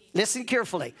life. Listen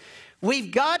carefully.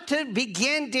 We've got to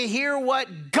begin to hear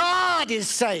what God is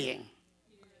saying,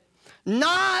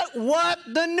 not what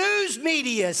the news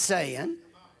media is saying.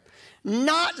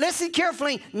 Not, listen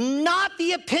carefully, not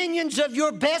the opinions of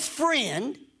your best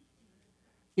friend.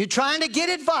 You're trying to get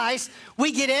advice.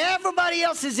 We get everybody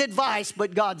else's advice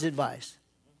but God's advice.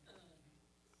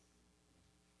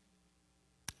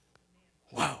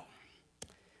 Whoa.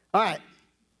 All right.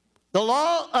 The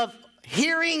law of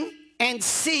hearing and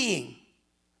seeing.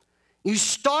 You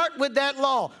start with that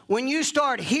law. When you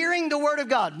start hearing the word of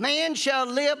God, man shall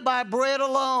live by bread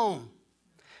alone.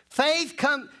 Faith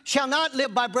shall not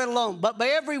live by bread alone, but by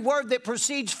every word that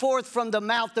proceeds forth from the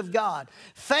mouth of God.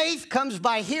 Faith comes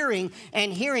by hearing,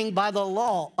 and hearing by the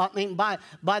law,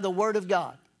 by the word of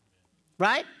God.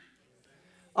 Right?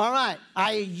 All right.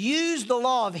 I use the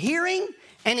law of hearing,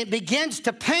 and it begins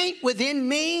to paint within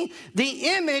me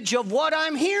the image of what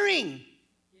I'm hearing.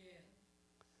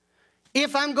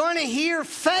 If I'm going to hear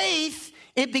faith,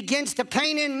 it begins to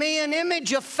paint in me an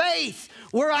image of faith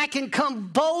where I can come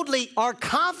boldly or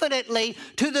confidently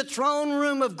to the throne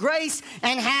room of grace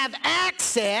and have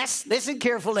access, listen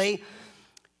carefully,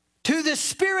 to the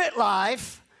Spirit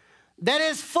life that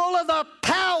is full of the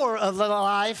power of the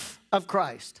life of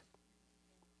Christ.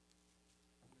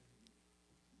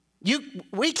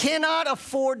 We cannot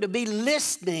afford to be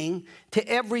listening to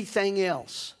everything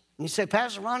else. And you say,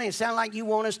 Pastor Ronnie, it sounds like you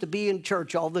want us to be in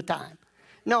church all the time.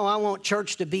 No, I want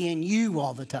church to be in you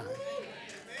all the time.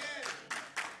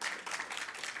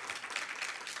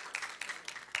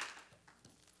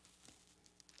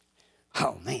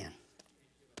 Oh, man.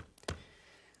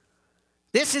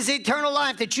 This is eternal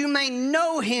life, that you may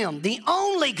know Him, the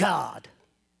only God.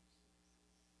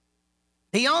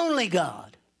 The only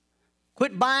God.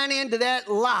 Quit buying into that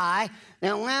lie.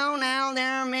 Now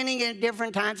there are many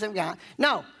different types of God.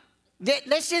 No.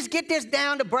 Let's just get this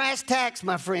down to brass tacks,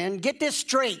 my friend. Get this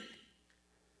straight.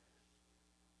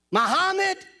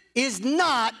 Muhammad is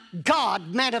not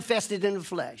God manifested in the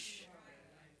flesh.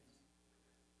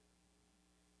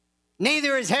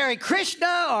 Neither is Hare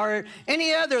Krishna or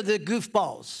any other of the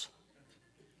goofballs.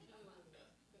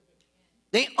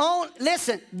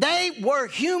 Listen, they were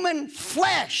human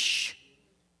flesh.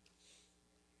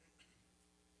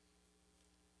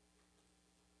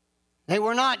 They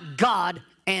were not God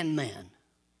and man.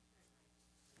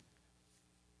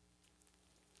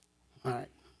 All right,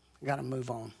 I got to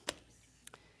move on.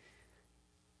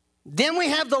 Then we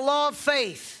have the law of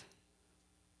faith.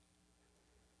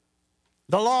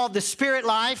 The law of the Spirit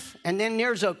life, and then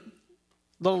there's the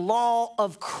law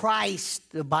of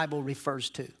Christ the Bible refers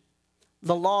to.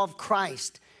 The law of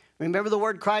Christ. Remember, the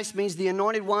word Christ means the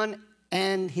anointed one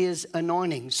and His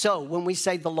anointing. So when we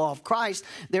say the law of Christ,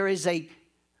 there is a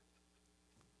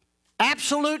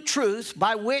absolute truth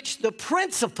by which the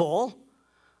principle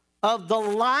of the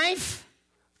life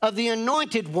of the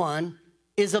anointed one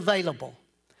is available.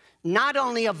 Not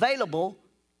only available,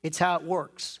 it's how it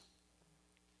works.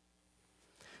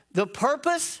 The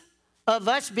purpose of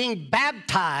us being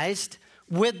baptized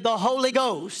with the Holy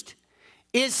Ghost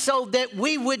is so that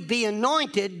we would be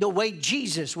anointed the way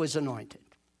Jesus was anointed.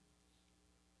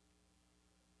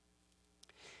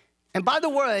 And by the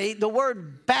way, the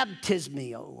word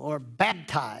baptismio or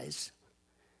baptize,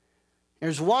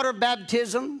 there's water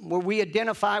baptism where we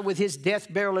identify with his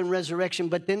death, burial, and resurrection.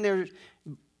 But then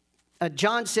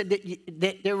John said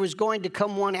that there was going to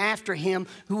come one after him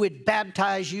who would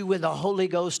baptize you with the Holy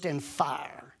Ghost and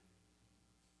fire.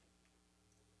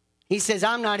 He says,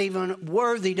 I'm not even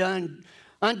worthy to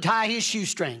untie his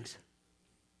shoestrings.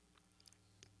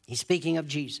 He's speaking of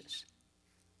Jesus.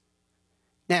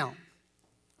 Now,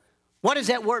 what does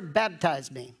that word baptize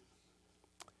mean?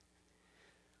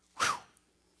 Whew.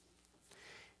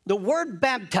 The word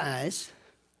baptize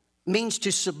means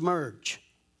to submerge.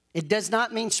 It does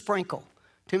not mean sprinkle.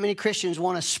 Too many Christians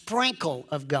want a sprinkle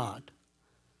of God.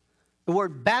 The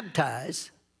word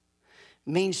baptize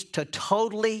means to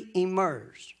totally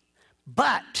immerse.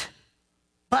 But,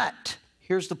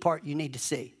 here's the part you need to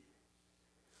see.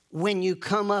 When you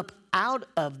come up out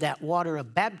of that water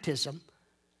of baptism,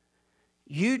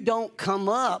 you don't come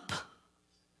up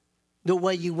the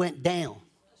way you went down.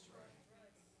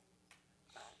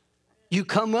 You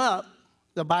come up,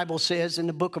 the Bible says in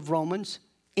the book of Romans,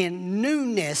 in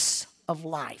newness of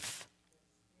life.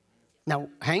 Now,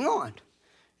 hang on.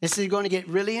 This is going to get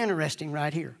really interesting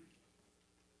right here.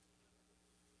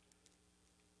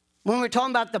 When we're talking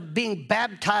about being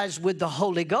baptized with the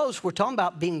Holy Ghost, we're talking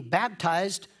about being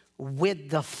baptized with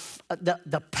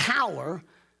the power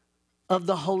of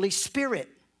the Holy Spirit.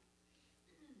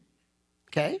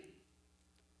 Okay?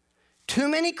 Too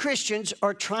many Christians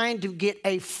are trying to get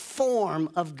a form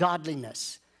of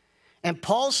godliness. And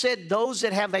Paul said those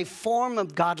that have a form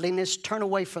of godliness, turn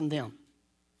away from them.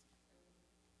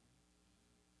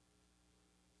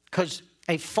 Because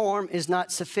a form is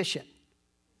not sufficient.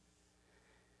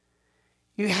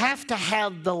 You have to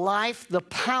have the life, the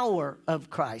power of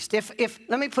Christ.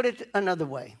 Let me put it another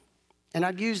way. And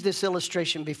I've used this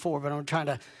illustration before, but I'm trying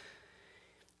to.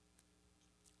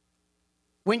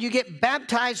 When you get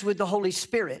baptized with the Holy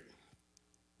Spirit,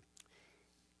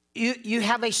 you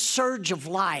have a surge of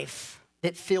life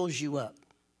that fills you up.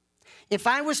 If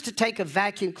I was to take a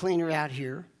vacuum cleaner out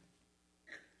here,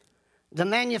 the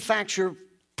manufacturer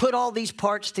put all these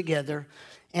parts together,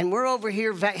 and we're over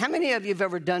here. How many of you have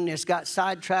ever done this, got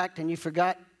sidetracked, and you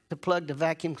forgot to plug the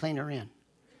vacuum cleaner in?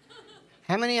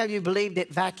 How many of you believed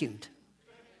it vacuumed?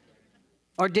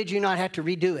 Or did you not have to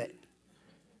redo it?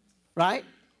 Right?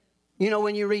 You know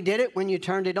when you redid it, when you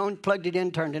turned it on, plugged it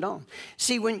in, turned it on.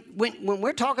 See, when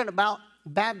we're talking about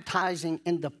baptizing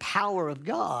in the power of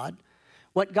God,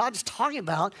 what God's talking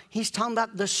about, he's talking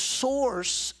about the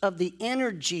source of the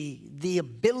energy, the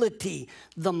ability,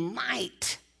 the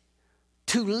might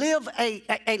to live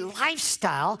a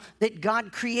lifestyle that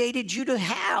God created you to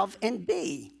have and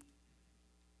be.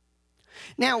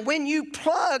 Now, when you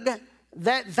plug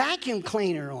that vacuum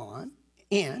cleaner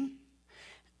in,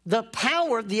 the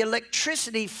power, the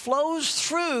electricity flows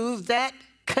through that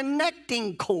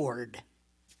connecting cord.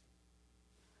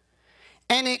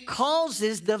 And it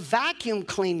causes the vacuum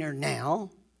cleaner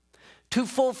now to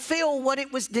fulfill what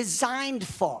it was designed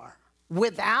for.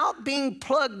 Without being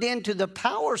plugged into the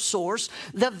power source,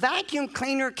 the vacuum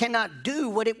cleaner cannot do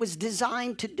what it was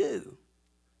designed to do.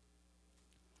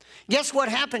 Guess what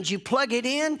happens? You plug it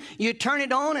in, you turn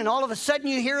it on, and all of a sudden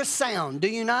you hear a sound, do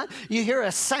you not? You hear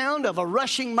a sound of a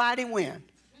rushing mighty wind.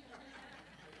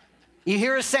 You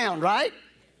hear a sound, right?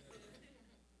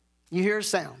 You hear a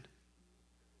sound.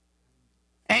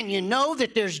 And you know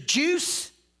that there's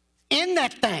juice in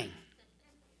that thing.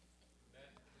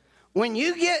 When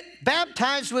you get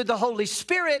baptized with the Holy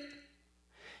Spirit,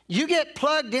 you get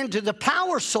plugged into the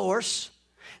power source,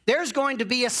 there's going to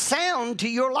be a sound to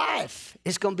your life.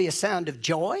 It's going to be a sound of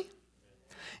joy.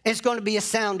 It's going to be a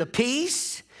sound of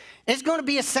peace. It's going to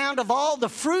be a sound of all the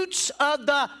fruits of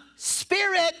the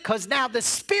Spirit, because now the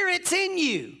Spirit's in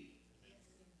you.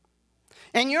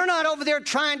 And you're not over there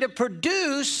trying to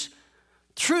produce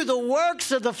through the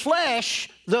works of the flesh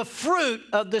the fruit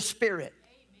of the Spirit.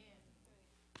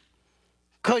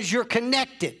 Because you're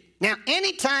connected. Now,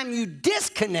 anytime you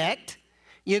disconnect,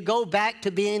 you go back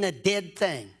to being a dead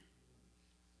thing.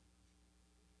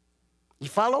 You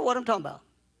follow what I'm talking about?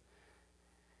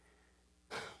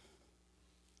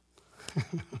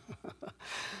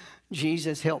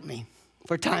 Jesus, help me.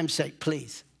 For time's sake,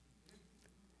 please.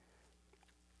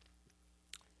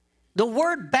 The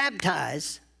word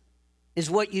baptize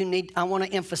is what you need. I want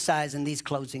to emphasize in these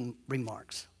closing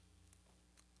remarks.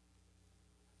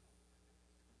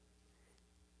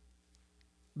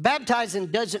 Baptizing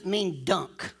doesn't mean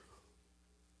dunk.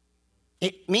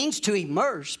 It means to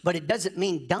immerse, but it doesn't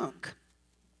mean dunk.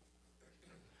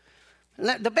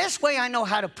 The best way I know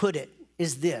how to put it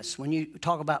is this when you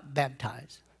talk about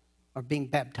baptize. or being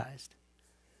baptized.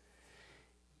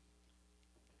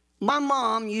 My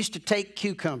mom used to take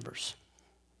cucumbers.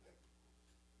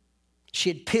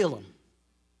 She'd peel them.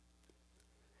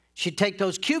 She'd take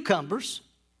those cucumbers,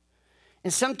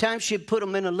 and sometimes she'd put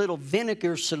them in a little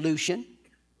vinegar solution,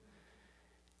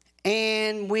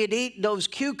 and we'd eat those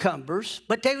cucumbers,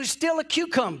 but they were still a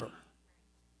cucumber.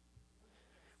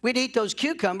 We'd eat those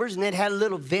cucumbers, and it had a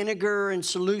little vinegar and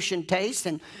solution taste,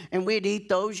 and we'd eat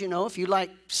those, you know, if you like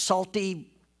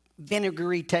salty,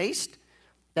 vinegary taste,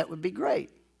 that would be great.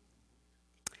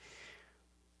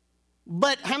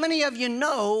 But how many of you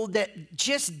know that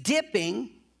just dipping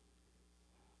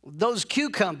those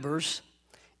cucumbers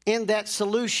in that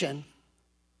solution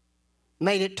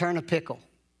made it turn a pickle?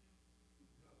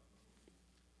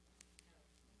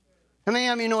 How many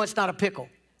of you know it's not a pickle?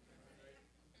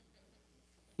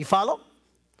 You follow?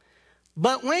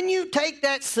 But when you take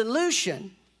that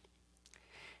solution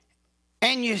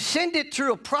and you send it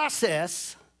through a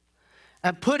process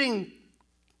of putting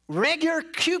regular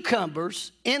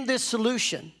cucumbers in this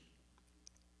solution,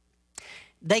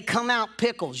 they come out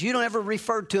pickles. You don't ever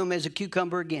refer to them as a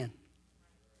cucumber again.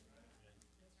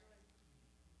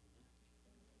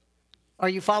 Are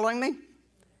you following me?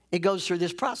 It goes through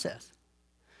this process.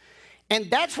 And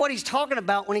that's what he's talking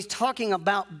about when he's talking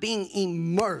about being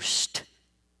immersed.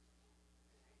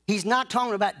 He's not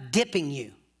talking about dipping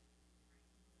you.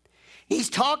 He's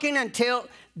talking until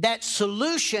that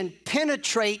solution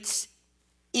penetrates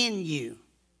in you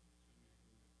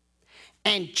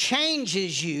and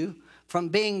changes you from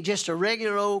being just a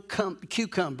regular old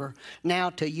cucumber now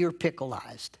to you're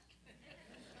pickleized.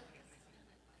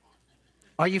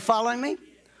 Are you following me?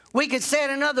 We could say it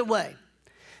another way.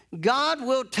 God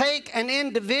will take an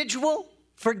individual,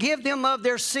 forgive them of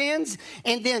their sins,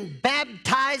 and then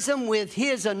baptize them with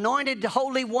His anointed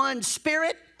Holy One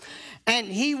Spirit. And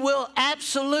He will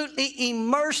absolutely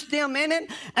immerse them in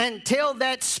it until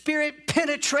that Spirit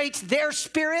penetrates their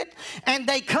spirit and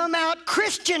they come out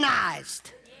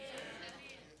Christianized.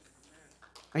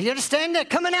 Are you understanding that?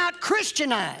 Coming out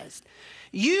Christianized.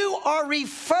 You are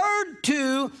referred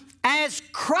to as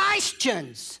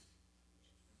Christians.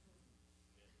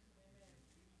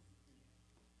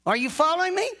 Are you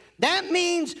following me? That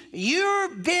means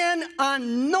you've been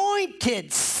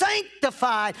anointed,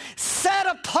 sanctified, set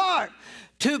apart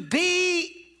to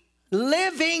be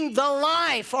living the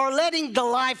life, or letting the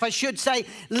life, I should say,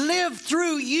 live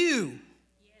through you.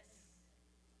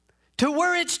 To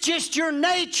where it's just your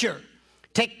nature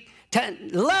to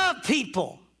love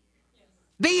people,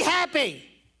 be happy,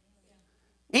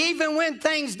 even when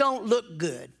things don't look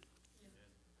good.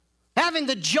 Having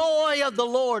the joy of the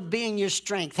Lord being your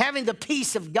strength. Having the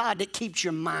peace of God that keeps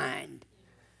your mind.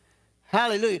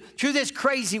 Hallelujah. Through this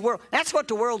crazy world. That's what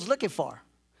the world's looking for.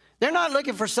 They're not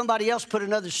looking for somebody else to put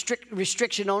another strict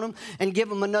restriction on them and give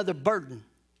them another burden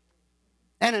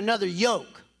and another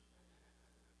yoke.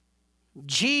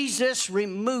 Jesus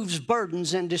removes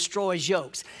burdens and destroys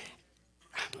yokes.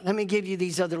 Let me give you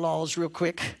these other laws real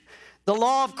quick. The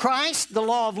law of Christ, the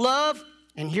law of love,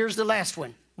 and here's the last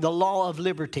one, the law of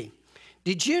liberty.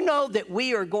 Did you know that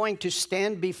we are going to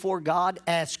stand before God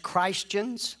as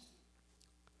Christians?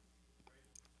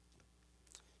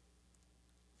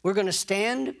 We're going to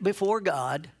stand before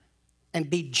God and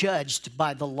be judged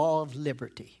by the law of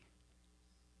liberty.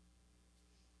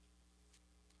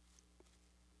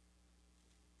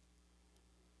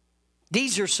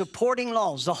 These are supporting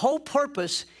laws. The whole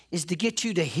purpose is to get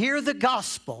you to hear the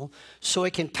gospel so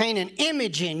it can paint an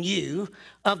image in you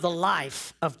of the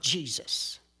life of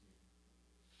Jesus.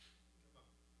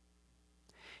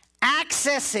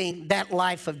 Accessing that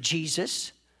life of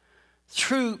Jesus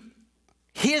through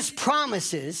His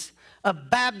promises of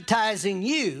baptizing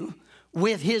you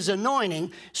with His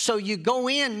anointing, so you go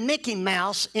in Mickey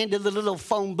Mouse into the little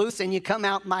phone booth and you come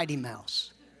out Mighty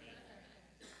Mouse.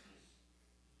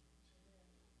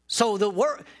 So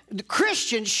the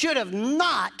Christians should have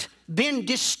not been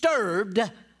disturbed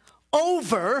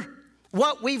over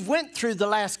what we've went through the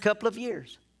last couple of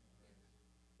years.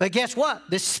 But guess what?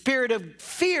 The spirit of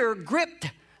fear gripped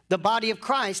the body of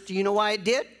Christ. Do you know why it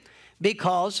did?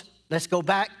 Because, let's go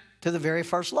back to the very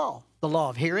first law. The law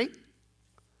of hearing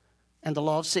and the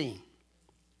law of seeing.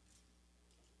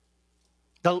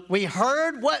 We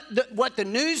heard what the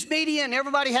news media and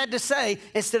everybody had to say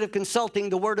instead of consulting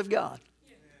the Word of God.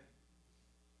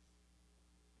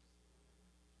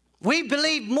 We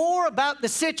believed more about the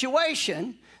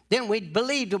situation than we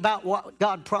believed about what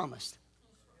God promised.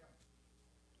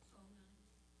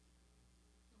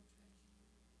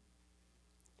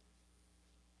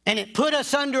 And it put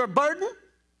us under a burden,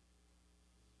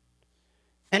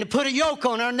 and it put a yoke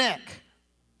on our neck.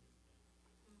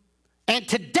 And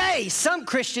today, some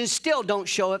Christians still don't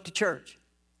show up to church.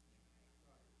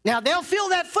 Now, they'll fill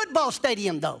that football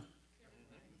stadium, though.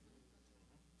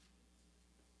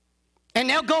 And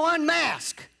they'll go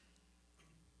unmasked.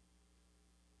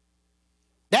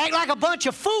 They act like a bunch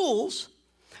of fools.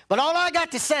 But all I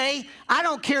got to say, I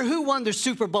don't care who won the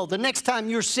Super Bowl. The next time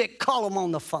you're sick, call them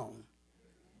on the phone.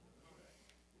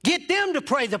 Get them to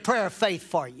pray the prayer of faith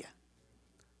for you.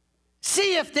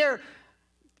 See if they're,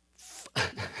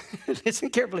 listen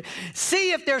carefully,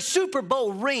 see if their Super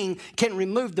Bowl ring can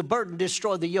remove the burden,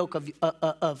 destroy the yoke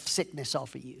of sickness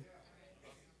off of you.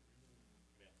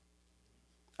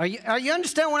 Are you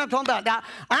understand what I'm talking about? Now,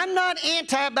 I'm not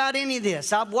anti about any of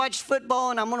this. I've watched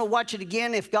football, and I'm going to watch it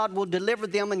again if God will deliver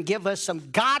them and give us some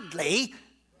godly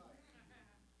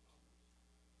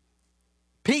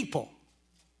people.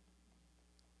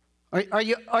 Are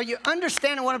you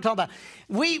understanding what I'm talking about?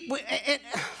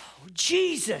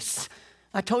 Jesus,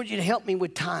 I told you to help me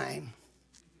with time.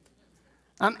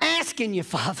 I'm asking you,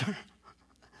 Father.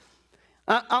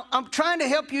 I'm trying to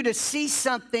help you to see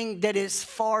something that is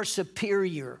far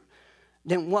superior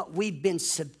than what we've been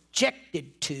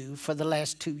subjected to for the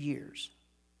last 2 years.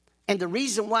 And the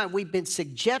reason why we've been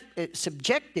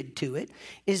subjected to it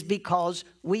is because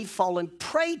we've fallen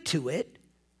prey to it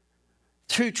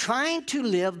through trying to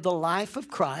live the life of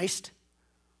Christ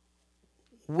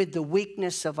with the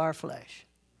weakness of our flesh.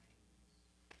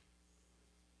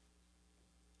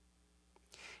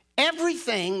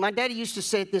 Everything, my daddy used to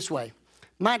say it this way,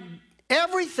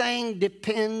 everything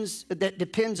that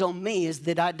depends on me is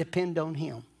that I depend on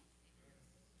him.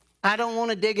 I don't want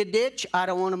to dig a ditch. I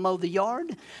don't want to mow the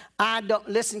yard. I don't,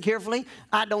 listen carefully,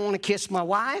 I don't want to kiss my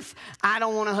wife. I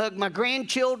don't want to hug my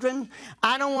grandchildren.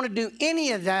 I don't want to do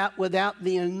any of that without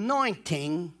the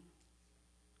anointing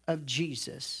of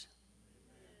Jesus.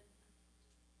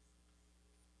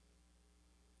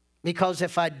 Because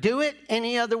if I do it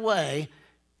any other way,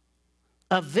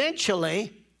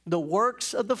 eventually the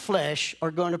works of the flesh are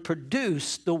going to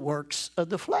produce the works of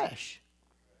the flesh.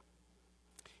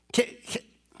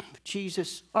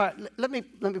 Jesus. All right, let me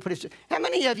put this. How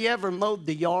many of you ever mowed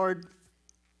the yard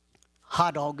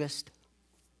hot August?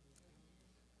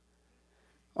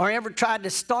 Or ever tried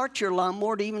to start your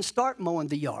lawnmower to even start mowing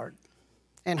the yard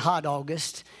in hot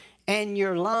August, and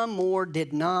your lawnmower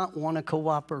did not want to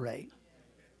cooperate?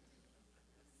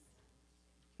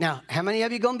 Now, how many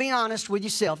of you are going to be honest with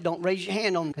yourself? Don't raise your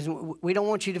hand on me, because we don't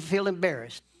want you to feel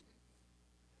embarrassed.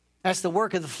 That's the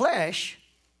work of the flesh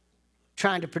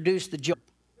trying to produce the joy.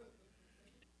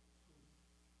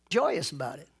 Joyous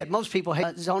about it. And most people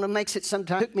hate Zona makes it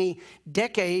sometimes. It took me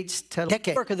decades to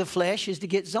the work of the flesh is to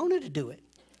get Zona to do it.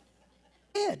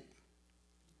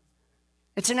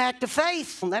 It's an act of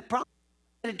faith. And that problem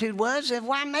attitude was, if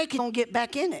why make it, don't get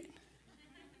back in it.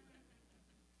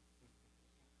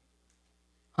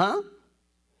 Huh?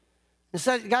 And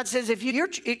so God says, if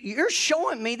you're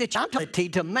showing me that I'm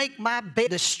to make my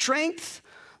bed, the strength,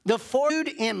 the food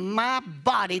in my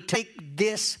body, take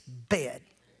this bed.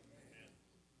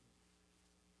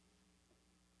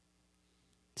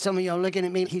 Some of y'all looking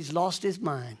at me, he's lost his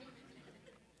mind.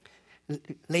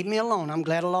 Leave me alone. I'm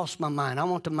glad I lost my mind. I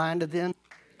want the mind of them.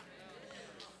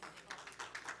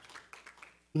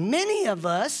 Many of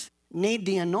us need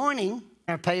the anointing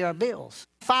to pay our bills.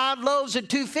 5 loaves and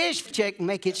 2 fish check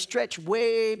make it stretch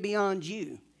way beyond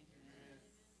you.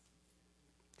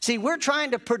 See, we're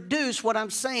trying to produce what I'm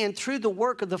saying through the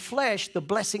work of the flesh, the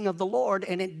blessing of the Lord,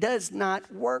 and it does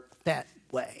not work that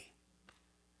way.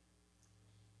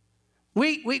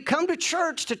 We come to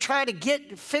church to try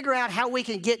to figure out how we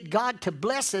can get God to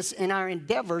bless us in our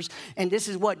endeavors, and this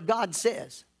is what God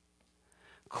says.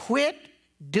 Quit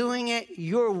doing it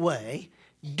your way.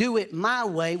 Do it my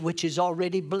way, which is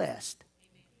already blessed.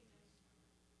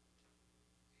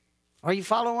 Are you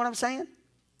following what I'm saying?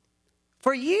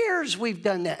 For years we've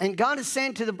done that. And God is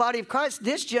saying to the body of Christ,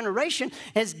 this generation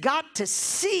has got to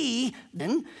see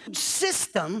the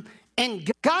system,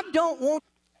 and God don't want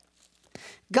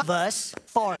us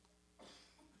for.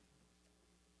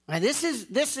 Now this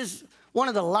is one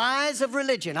of the lies of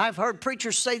religion. I've heard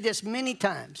preachers say this many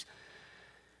times.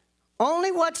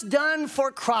 Only what's done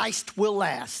for Christ will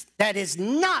last. That is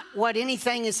not what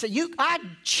anything is. I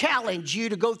challenge you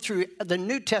to go through the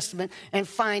New Testament and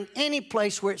find any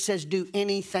place where it says do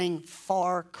anything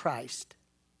for Christ.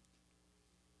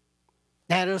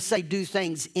 Now it'll say do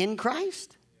things in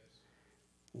Christ,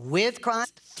 with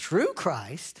Christ, through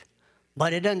Christ,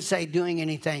 but it doesn't say doing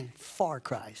anything for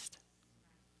Christ.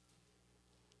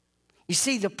 You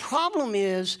see, the problem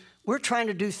is we're trying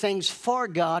to do things for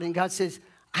God, and God says,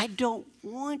 I don't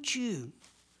want you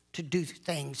to do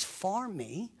things for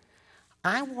me.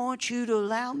 I want you to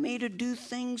allow me to do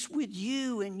things with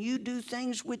you and you do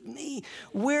things with me.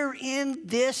 We're in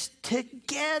this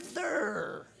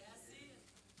together.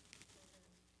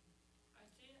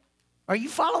 Are you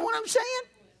following what I'm saying?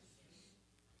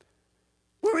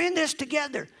 We're in this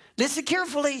together. Listen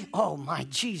carefully. Oh, my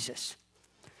Jesus.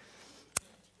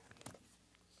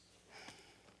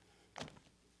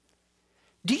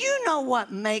 Do you know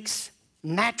what makes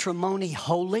matrimony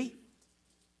holy?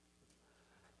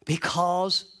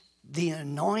 Because the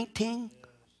anointing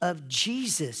of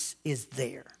Jesus is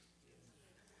there.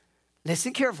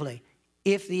 Listen carefully.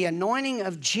 If the anointing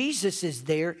of Jesus is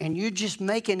there and you're just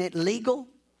making it legal,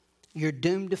 you're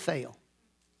doomed to fail.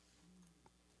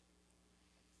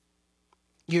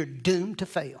 You're doomed to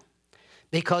fail.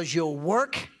 Because you'll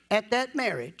work at that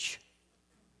marriage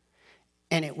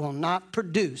and it will not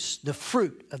produce the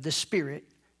fruit of the Spirit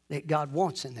that God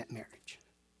wants in that marriage.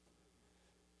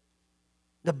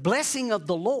 The blessing of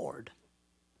the Lord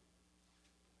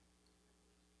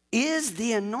is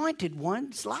the anointed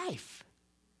one's life.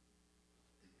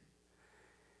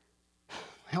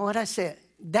 How would I say it?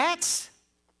 That's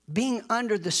being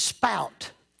under the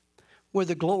spout where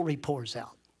the glory pours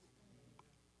out.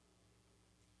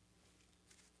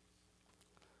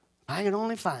 I can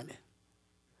only find it.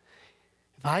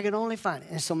 If I could only find it.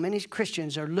 And so many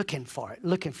Christians are looking for it,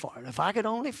 looking for it. If I could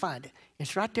only find it.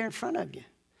 It's right there in front of you.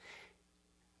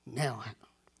 Now,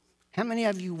 how many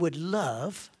of you would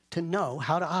love to know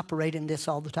how to operate in this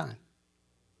all the time?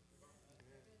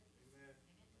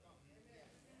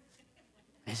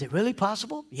 Is it really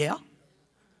possible? Yeah.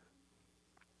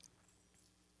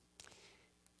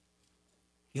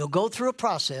 You'll go through a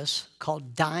process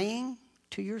called dying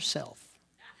to yourself.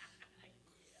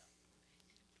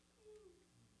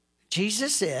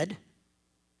 Jesus said,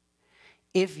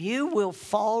 if you will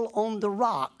fall on the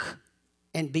rock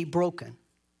and be broken,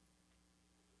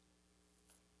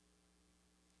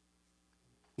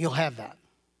 you'll have that.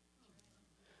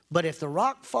 But if the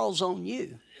rock falls on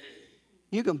you,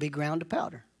 you're going to be ground to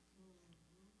powder.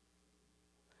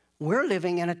 We're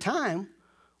living in a time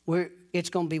where it's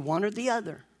going to be one or the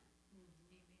other.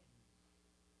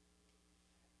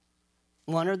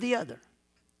 One or the other.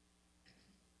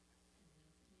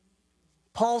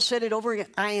 Paul said it over again.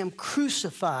 I am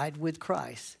crucified with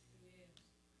Christ.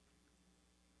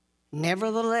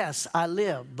 Nevertheless, I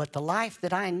live, but the life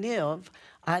that I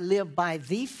live by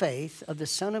the faith of the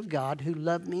Son of God who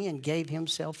loved me and gave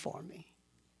himself for me.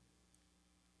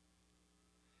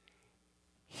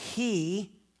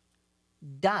 He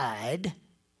died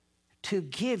to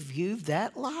give you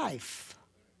that life.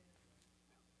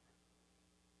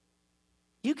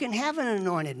 You can have an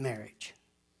anointed marriage.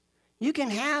 You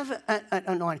can have an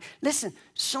anointing. Listen,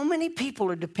 so many people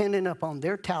are dependent upon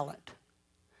their talent.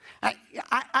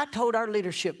 I told our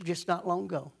leadership just not long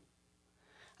ago.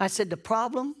 I said the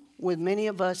problem with many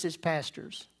of us as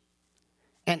pastors,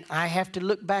 and I have to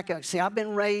look back. See, I've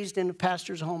been raised in a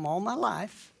pastor's home all my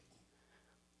life,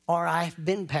 or I've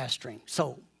been pastoring.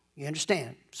 So, you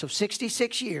understand? So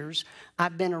 66 years,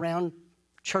 I've been around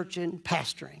church and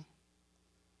pastoring.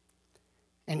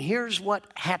 And here's what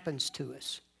happens to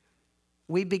us.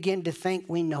 We begin to think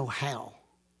we know how.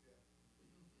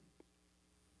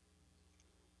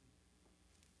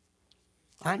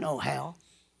 I know how.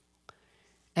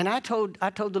 And I told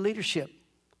the leadership,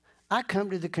 I come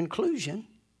to the conclusion,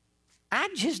 I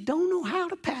just don't know how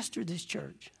to pastor this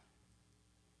church.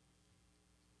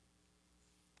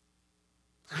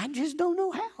 I just don't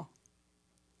know how.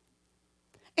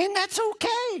 And that's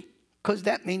okay, because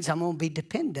that means I'm going to be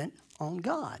dependent on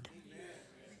God.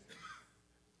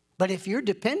 But if you're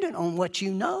dependent on what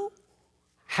you know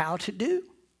how to do,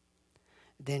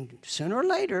 then sooner or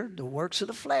later, the works of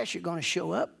the flesh are going to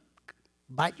show up,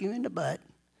 bite you in the butt,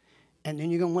 and then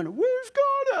you're going to wonder, where's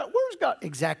God at? Where's God?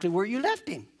 Exactly where you left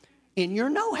him, in your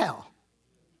know-how.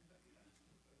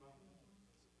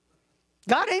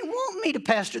 God ain't want me to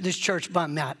pastor this church by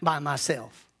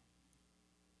myself.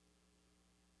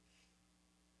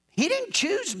 He didn't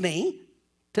choose me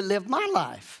to live my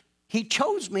life. He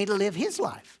chose me to live his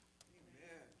life.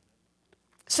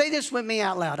 Say this with me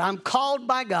out loud. I'm called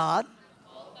by God,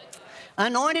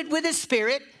 anointed with his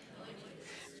Spirit,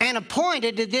 and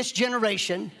appointed to this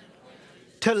generation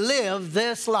to live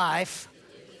this life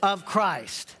of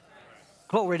Christ.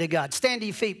 Glory to God. Stand to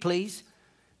your feet, please.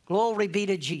 Glory be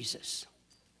to Jesus.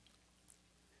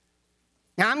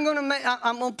 Now, I'm going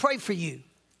to pray for you.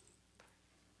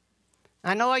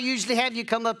 I know I usually have you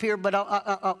come up here, but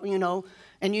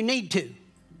and you need to.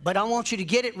 But I want you to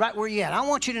get it right where you're at. I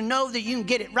want you to know that you can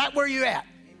get it right where you're at.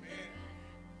 Amen.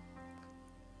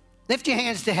 Lift your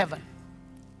hands to heaven.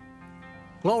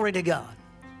 Glory to God.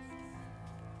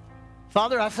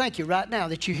 Father, I thank you right now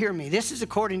that you hear me. This is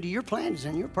according to your plans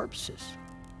and your purposes.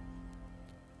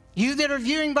 You that are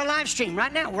viewing by live stream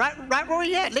right now, right where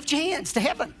you're at, lift your hands to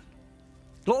heaven.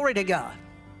 Glory to God.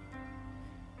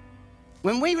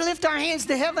 When we lift our hands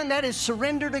to heaven, that is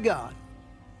surrender to God.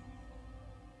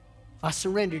 I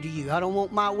surrender to you. I don't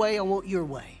want my way, I want your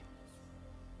way.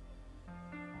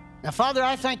 Now, Father,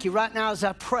 I thank you right now as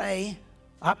I pray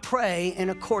in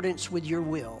accordance with your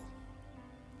will.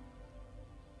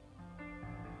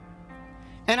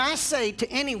 And I say to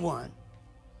anyone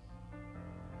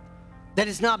that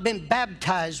has not been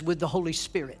baptized with the Holy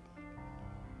Spirit,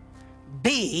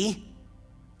 be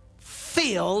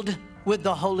filled with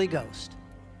the Holy Ghost.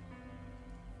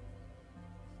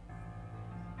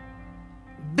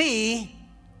 Be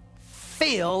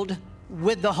filled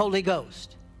with the Holy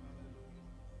Ghost.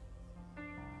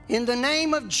 In the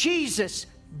name of Jesus,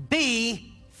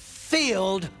 be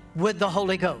filled with the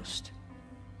Holy Ghost.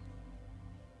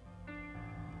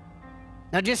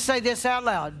 Now just say this out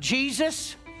loud.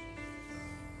 Jesus,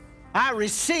 I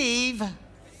receive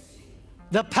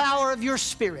the power of your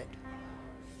Spirit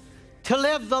to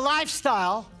live the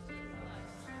lifestyle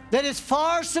that is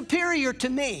far superior to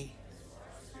me.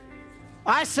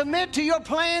 I submit to your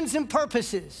plans and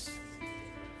purposes.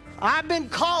 I've been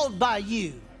called by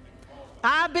you.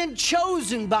 I've been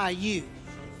chosen by you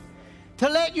to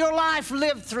let your life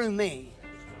live through me.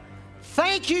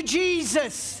 Thank you,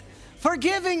 Jesus, for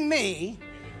giving me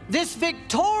this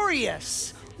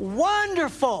victorious,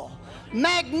 wonderful,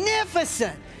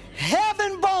 magnificent,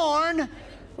 heaven-born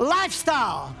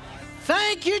lifestyle.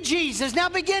 Thank you, Jesus. Now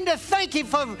begin to thank Him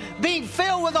for being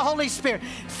filled with the Holy Spirit.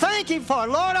 Thank Him for it.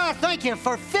 Lord, I thank you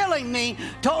for filling me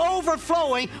to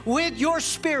overflowing with your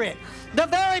Spirit. The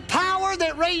very power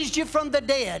that raised you from the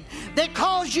dead, that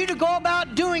caused you to go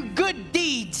about doing good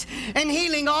deeds and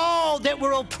healing all that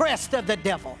were oppressed of the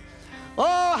devil.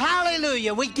 Oh,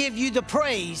 hallelujah. We give you the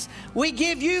praise. We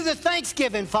give you the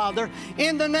thanksgiving, Father,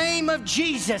 in the name of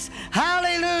Jesus.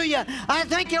 Hallelujah. I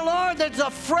thank you, Lord, there's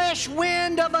a fresh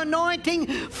wind of anointing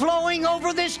flowing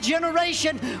over this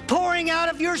generation, pouring out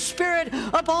of your Spirit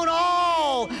upon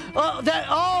all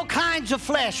kinds of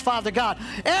flesh, Father God.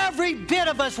 Every bit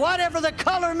of us, whatever the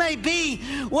color may be,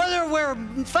 whether we're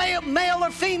male or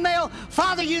female,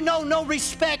 Father, you know no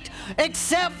respect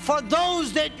except for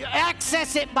those that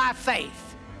access it by faith.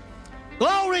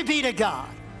 Glory be to God.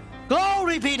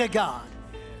 Glory be to God.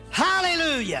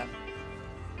 Hallelujah.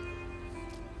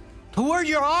 To where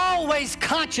you're always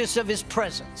conscious of His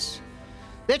presence.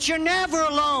 That you're never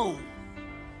alone.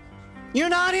 You're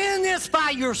not in this by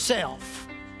yourself.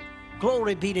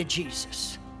 Glory be to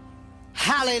Jesus.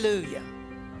 Hallelujah.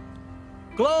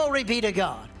 Glory be to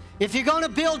God. If you're going to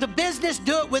build a business,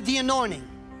 do it with the anointing.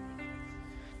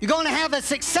 You're going to have a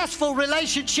successful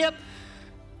relationship,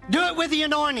 do it with the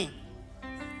anointing.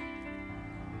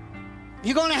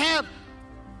 You're going to have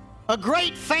a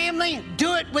great family,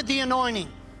 do it with the anointing.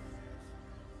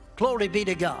 Glory be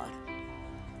to God.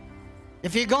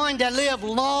 If you're going to live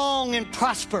long and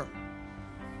prosper,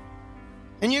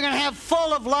 and you're going to have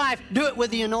full of life, do it with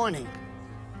the anointing.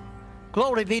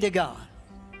 Glory be to God.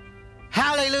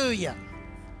 Hallelujah.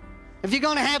 If you're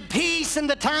going to have peace in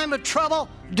the time of trouble,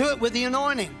 do it with the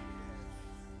anointing.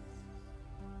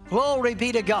 Glory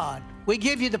be to God. We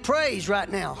give you the praise right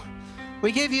now.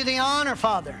 We give you the honor,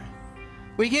 Father.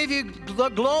 We give you the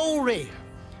glory.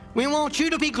 We want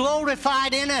you to be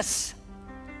glorified in us,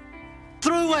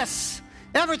 through us,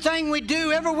 everything we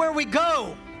do, everywhere we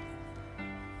go.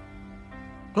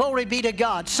 Glory be to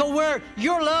God. So where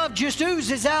your love just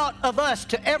oozes out of us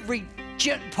to every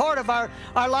part of our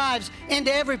lives,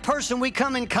 into every person we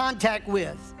come in contact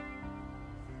with.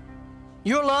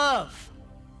 Your love.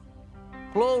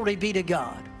 Glory be to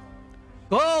God.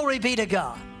 Glory be to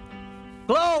God.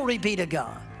 Glory be to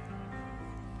God.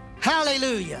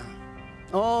 Hallelujah.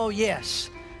 Oh, yes.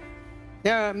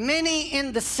 There are many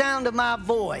in the sound of my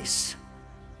voice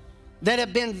that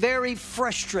have been very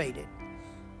frustrated.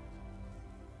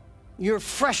 You're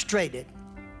frustrated.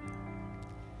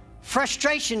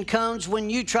 Frustration comes when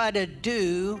you try to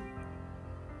do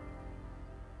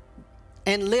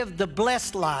and live the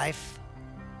blessed life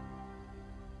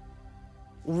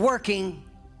working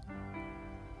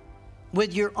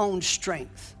with your own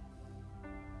strength.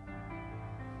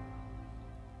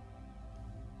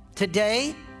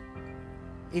 Today,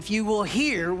 if you will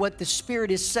hear what the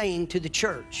Spirit is saying to the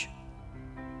church,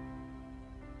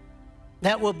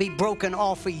 that will be broken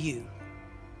off of you.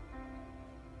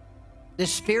 The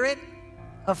spirit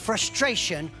of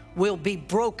frustration will be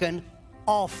broken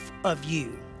off of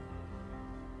you.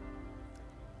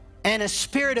 and a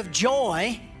spirit of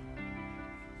joy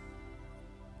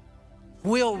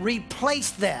will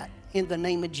replace that in the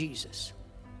name of Jesus.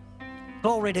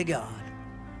 Glory to God.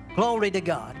 Glory to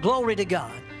God. Glory to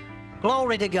God.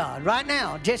 Glory to God. Right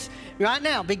now, just right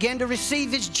now, begin to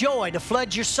receive His joy to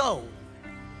flood your soul.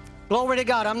 Glory to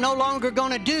God. I'm no longer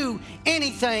going to do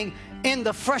anything in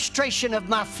the frustration of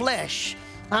my flesh.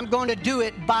 I'm going to do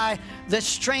it by the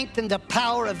strength and the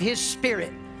power of His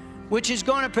Spirit, which is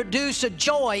going to produce a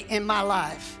joy in my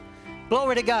life.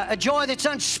 Glory to God. A joy that's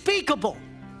unspeakable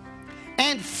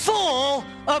and full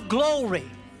of glory.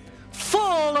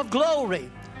 Full of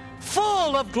glory.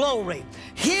 Full of glory.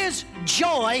 His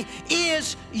joy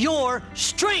is your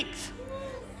strength.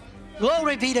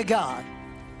 Glory be to God.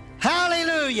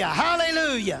 Hallelujah.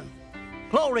 Hallelujah.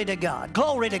 Glory to God.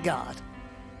 Glory to God.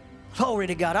 Glory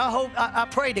to God. I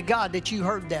pray to God that you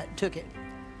heard that and took it.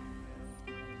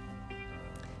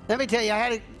 Let me tell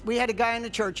you, we had a guy in the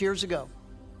church years ago.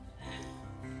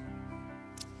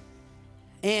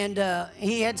 And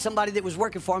he had somebody that was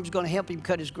working for him, was going to help him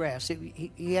cut his grass.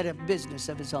 He had a business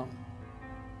of his own.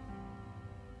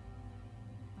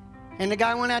 And the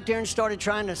guy went out there and started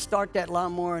trying to start that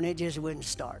lawnmower, and it just wouldn't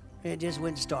start. It just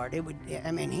wouldn't start.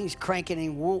 He's cranking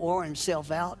and wore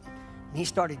himself out, and he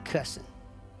started cussing.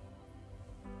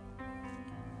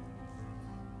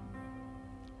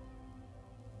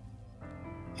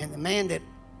 And the man that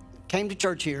came to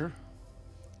church here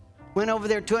went over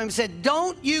there to him and said,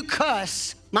 "Don't you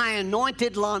cuss my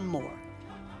anointed lawnmower.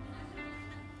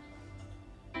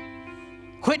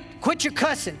 Quit your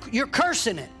cussing. You're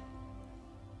cursing it."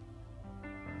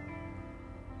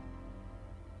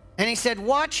 And he said,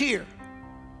 "Watch here."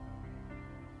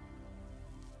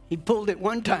 He pulled it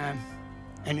one time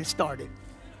and it started.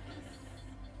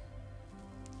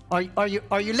 Are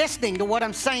you listening to what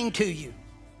I'm saying to you?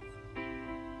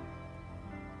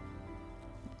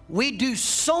 We do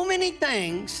so many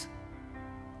things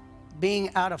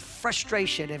being out of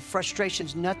frustration, and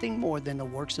frustration's nothing more than the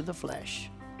works of the flesh.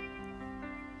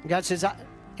 God says,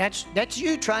 that's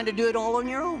you trying to do it all on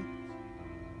your own.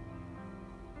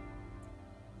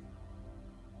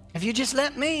 If you just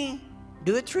let me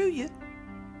do it through you.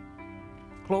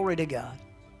 Glory to God.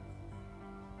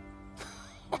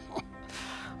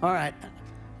 All right.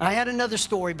 I had another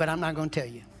story, but I'm not going to tell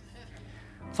you.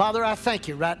 Father, I thank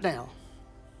you right now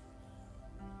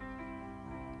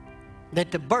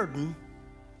that the burden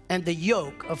and the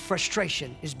yoke of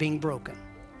frustration is being broken.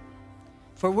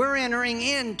 For we're entering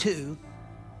into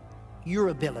your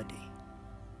ability.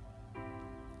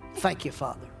 Thank you,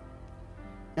 Father.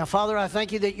 Now, Father, I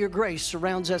thank you that your grace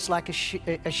surrounds us like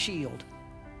a shield,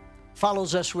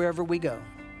 follows us wherever we go.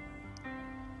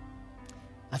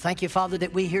 I thank you, Father,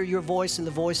 that we hear your voice and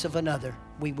the voice of another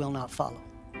we will not follow.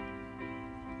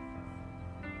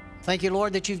 Thank you,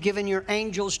 Lord, that you've given your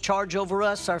angels charge over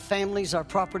us, our families, our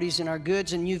properties, and our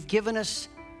goods, and you've given us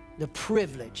the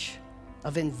privilege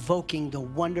of invoking the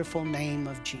wonderful name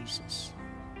of Jesus,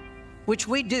 which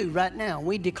we do right now.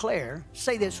 We declare,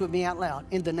 say this with me out loud,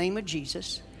 in the name of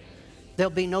Jesus, there'll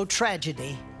be no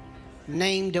tragedy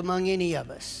named among any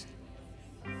of us.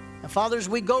 Now, Father, as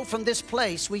we go from this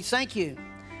place, we thank you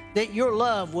that your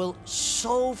love will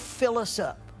so fill us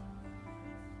up.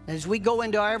 As we go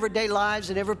into our everyday lives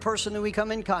and every person that we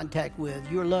come in contact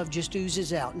with, your love just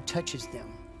oozes out and touches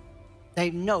them.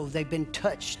 They know they've been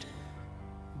touched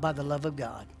by the love of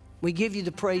God. We give you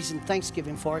the praise and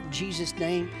thanksgiving for it. In Jesus'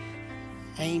 name,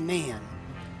 amen.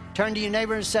 Turn to your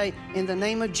neighbor and say, in the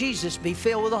name of Jesus, be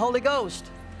filled with the Holy Ghost.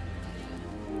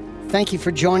 Thank you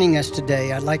for joining us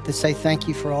today. I'd like to say thank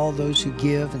you for all those who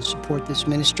give and support this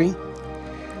ministry.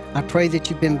 I pray that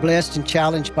you've been blessed and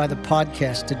challenged by the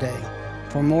podcast today.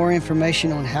 For more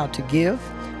information on how to give,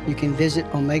 you can visit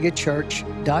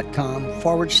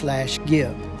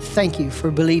omegachurch.com/give. Thank you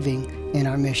for believing in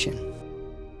our mission.